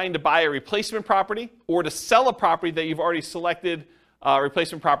be trying to buy a replacement property or to sell a property that you've already selected a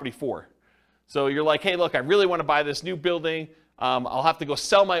replacement property for. So you're like, hey, look, I really want to buy this new building. I'll have to go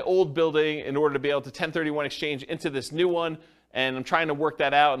sell my old building in order to be able to 1031 exchange into this new one, and I'm trying to work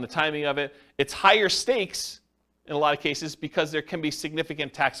that out and the timing of it. It's higher stakes in a lot of cases because there can be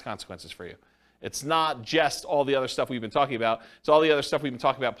significant tax consequences for you. It's not just all the other stuff we've been talking about. It's all the other stuff we've been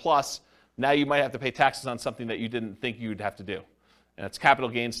talking about, plus now you might have to pay taxes on something that you didn't think you'd have to do. And it's capital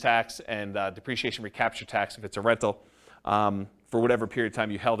gains tax and depreciation recapture tax if it's a rental for whatever period of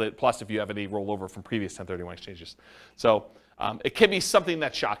time you held it, plus if you have any rollover from previous 1031 exchanges. So it can be something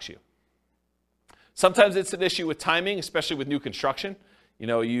that shocks you. Sometimes it's an issue with timing, especially with new construction.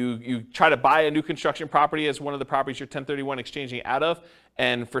 You try to buy a new construction property as one of the properties you're 1031 exchanging out of,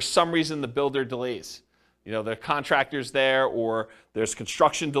 and for some reason the builder delays. The contractor's there, or there's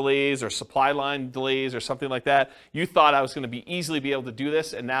construction delays or supply line delays or something like that. You thought I was going to easily be able to do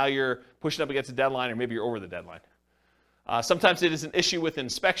this, and now you're pushing up against a deadline, or maybe you're over the deadline. Sometimes it is an issue with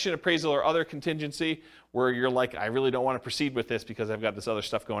inspection, appraisal, or other contingency where you're like, I really don't want to proceed with this because I've got this other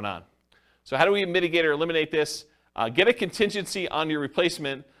stuff going on. So how do we mitigate or eliminate this? Get a contingency on your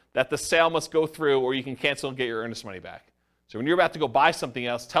replacement that the sale must go through, or you can cancel and get your earnest money back. So when you're about to go buy something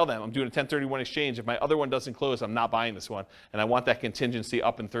else, tell them, I'm doing a 1031 exchange. If my other one doesn't close, I'm not buying this one. And I want that contingency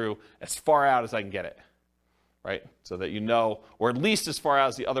up and through as far out as I can get it, right? So that you know, or at least as far out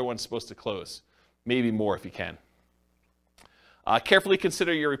as the other one's supposed to close. Maybe more if you can. Carefully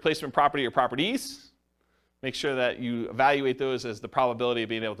consider your replacement property or properties. Make sure that you evaluate those as the probability of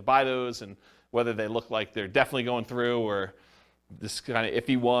being able to buy those and whether they look like they're definitely going through or this kind of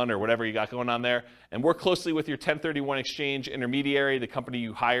iffy one or whatever you got going on there. And work closely with your 1031 exchange intermediary, the company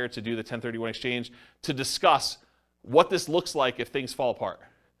you hire to do the 1031 exchange, to discuss what this looks like if things fall apart.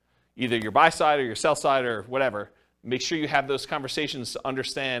 Either your buy side or your sell side or whatever. Make sure you have those conversations to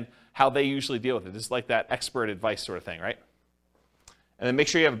understand how they usually deal with it. It's like that expert advice sort of thing, right? And then make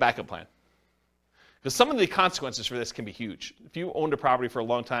sure you have a backup plan. Because some of the consequences for this can be huge. If you owned a property for a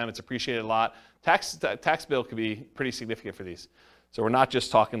long time, it's appreciated a lot, tax bill could be pretty significant for these. So we're not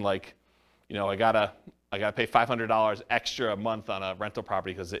just talking like, I got a I got to pay $500 extra a month on a rental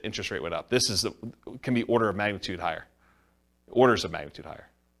property because the interest rate went up. This can be orders of magnitude higher,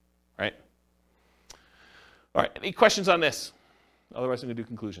 right? All right, any questions on this? Otherwise, I'm going to do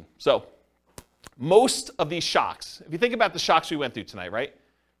conclusion. So, most of these shocks, if you think about the shocks we went through tonight, right?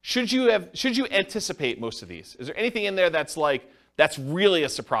 Should you anticipate most of these? Is there anything in there that's really a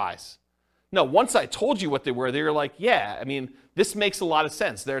surprise? No, once I told you what they were like, yeah, I mean, this makes a lot of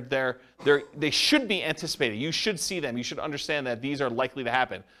sense. They should be anticipated. You should see them. You should understand that these are likely to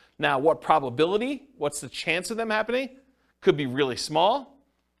happen. Now, what probability? What's the chance of them happening? Could be really small,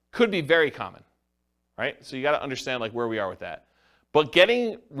 could be very common, right? So you got to understand like where we are with that. But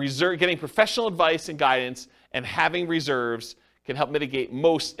getting professional advice and guidance and having reserves can help mitigate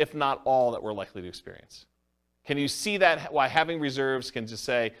most, if not all, that we're likely to experience. Can you see that why having reserves can just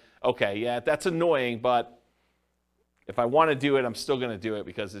say, okay, yeah, that's annoying, but if I want to do it, I'm still going to do it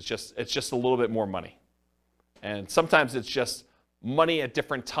because it's just a little bit more money. And sometimes it's just money at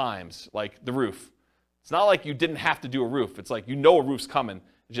different times, like the roof. It's not like you didn't have to do a roof. It's like you know a roof's coming.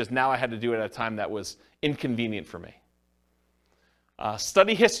 It's just now I had to do it at a time that was inconvenient for me.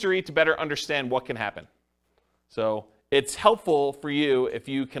 Study history to better understand what can happen. So it's helpful for you if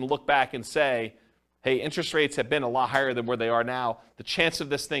you can look back and say, hey, interest rates have been a lot higher than where they are now. The chance of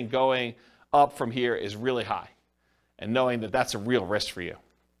this thing going up from here is really high. And knowing that that's a real risk for you.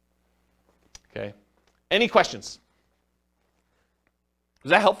 Okay. Any questions? Was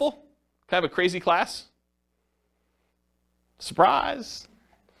that helpful? Kind of a crazy class? Surprise.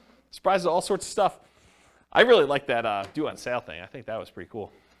 Surprise all sorts of stuff. I really like that due on sale thing. I think that was pretty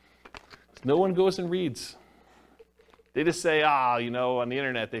cool. No one goes and reads. They just say, on the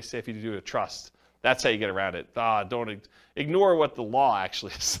internet, they say if you do a trust, that's how you get around it. Don't ignore what the law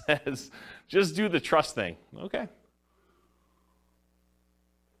actually says. Just do the trust thing. Okay.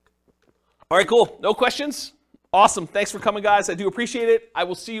 All right, cool. No questions? Awesome. Thanks for coming, guys. I do appreciate it. I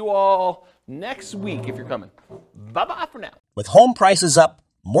will see you all next week if you're coming. Bye-bye for now. With home prices up,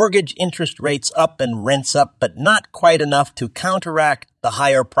 mortgage interest rates up, and rents up, but not quite enough to counteract the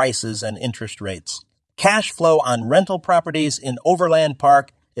higher prices and interest rates, cash flow on rental properties in Overland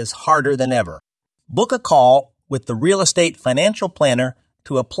Park is harder than ever. Book a call with the Real Estate Financial Planner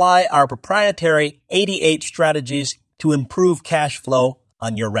to apply our proprietary 88 strategies to improve cash flow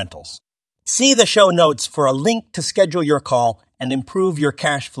on your rentals. See the show notes for a link to schedule your call and improve your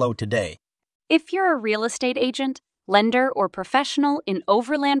cash flow today. If you're a real estate agent, lender, or professional in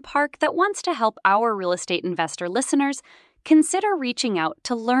Overland Park that wants to help our real estate investor listeners, consider reaching out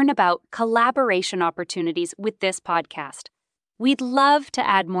to learn about collaboration opportunities with this podcast. We'd love to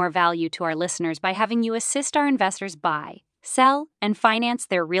add more value to our listeners by having you assist our investors buy, sell, and finance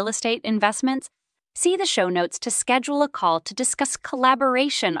their real estate investments. See the show notes to schedule a call to discuss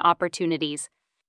collaboration opportunities.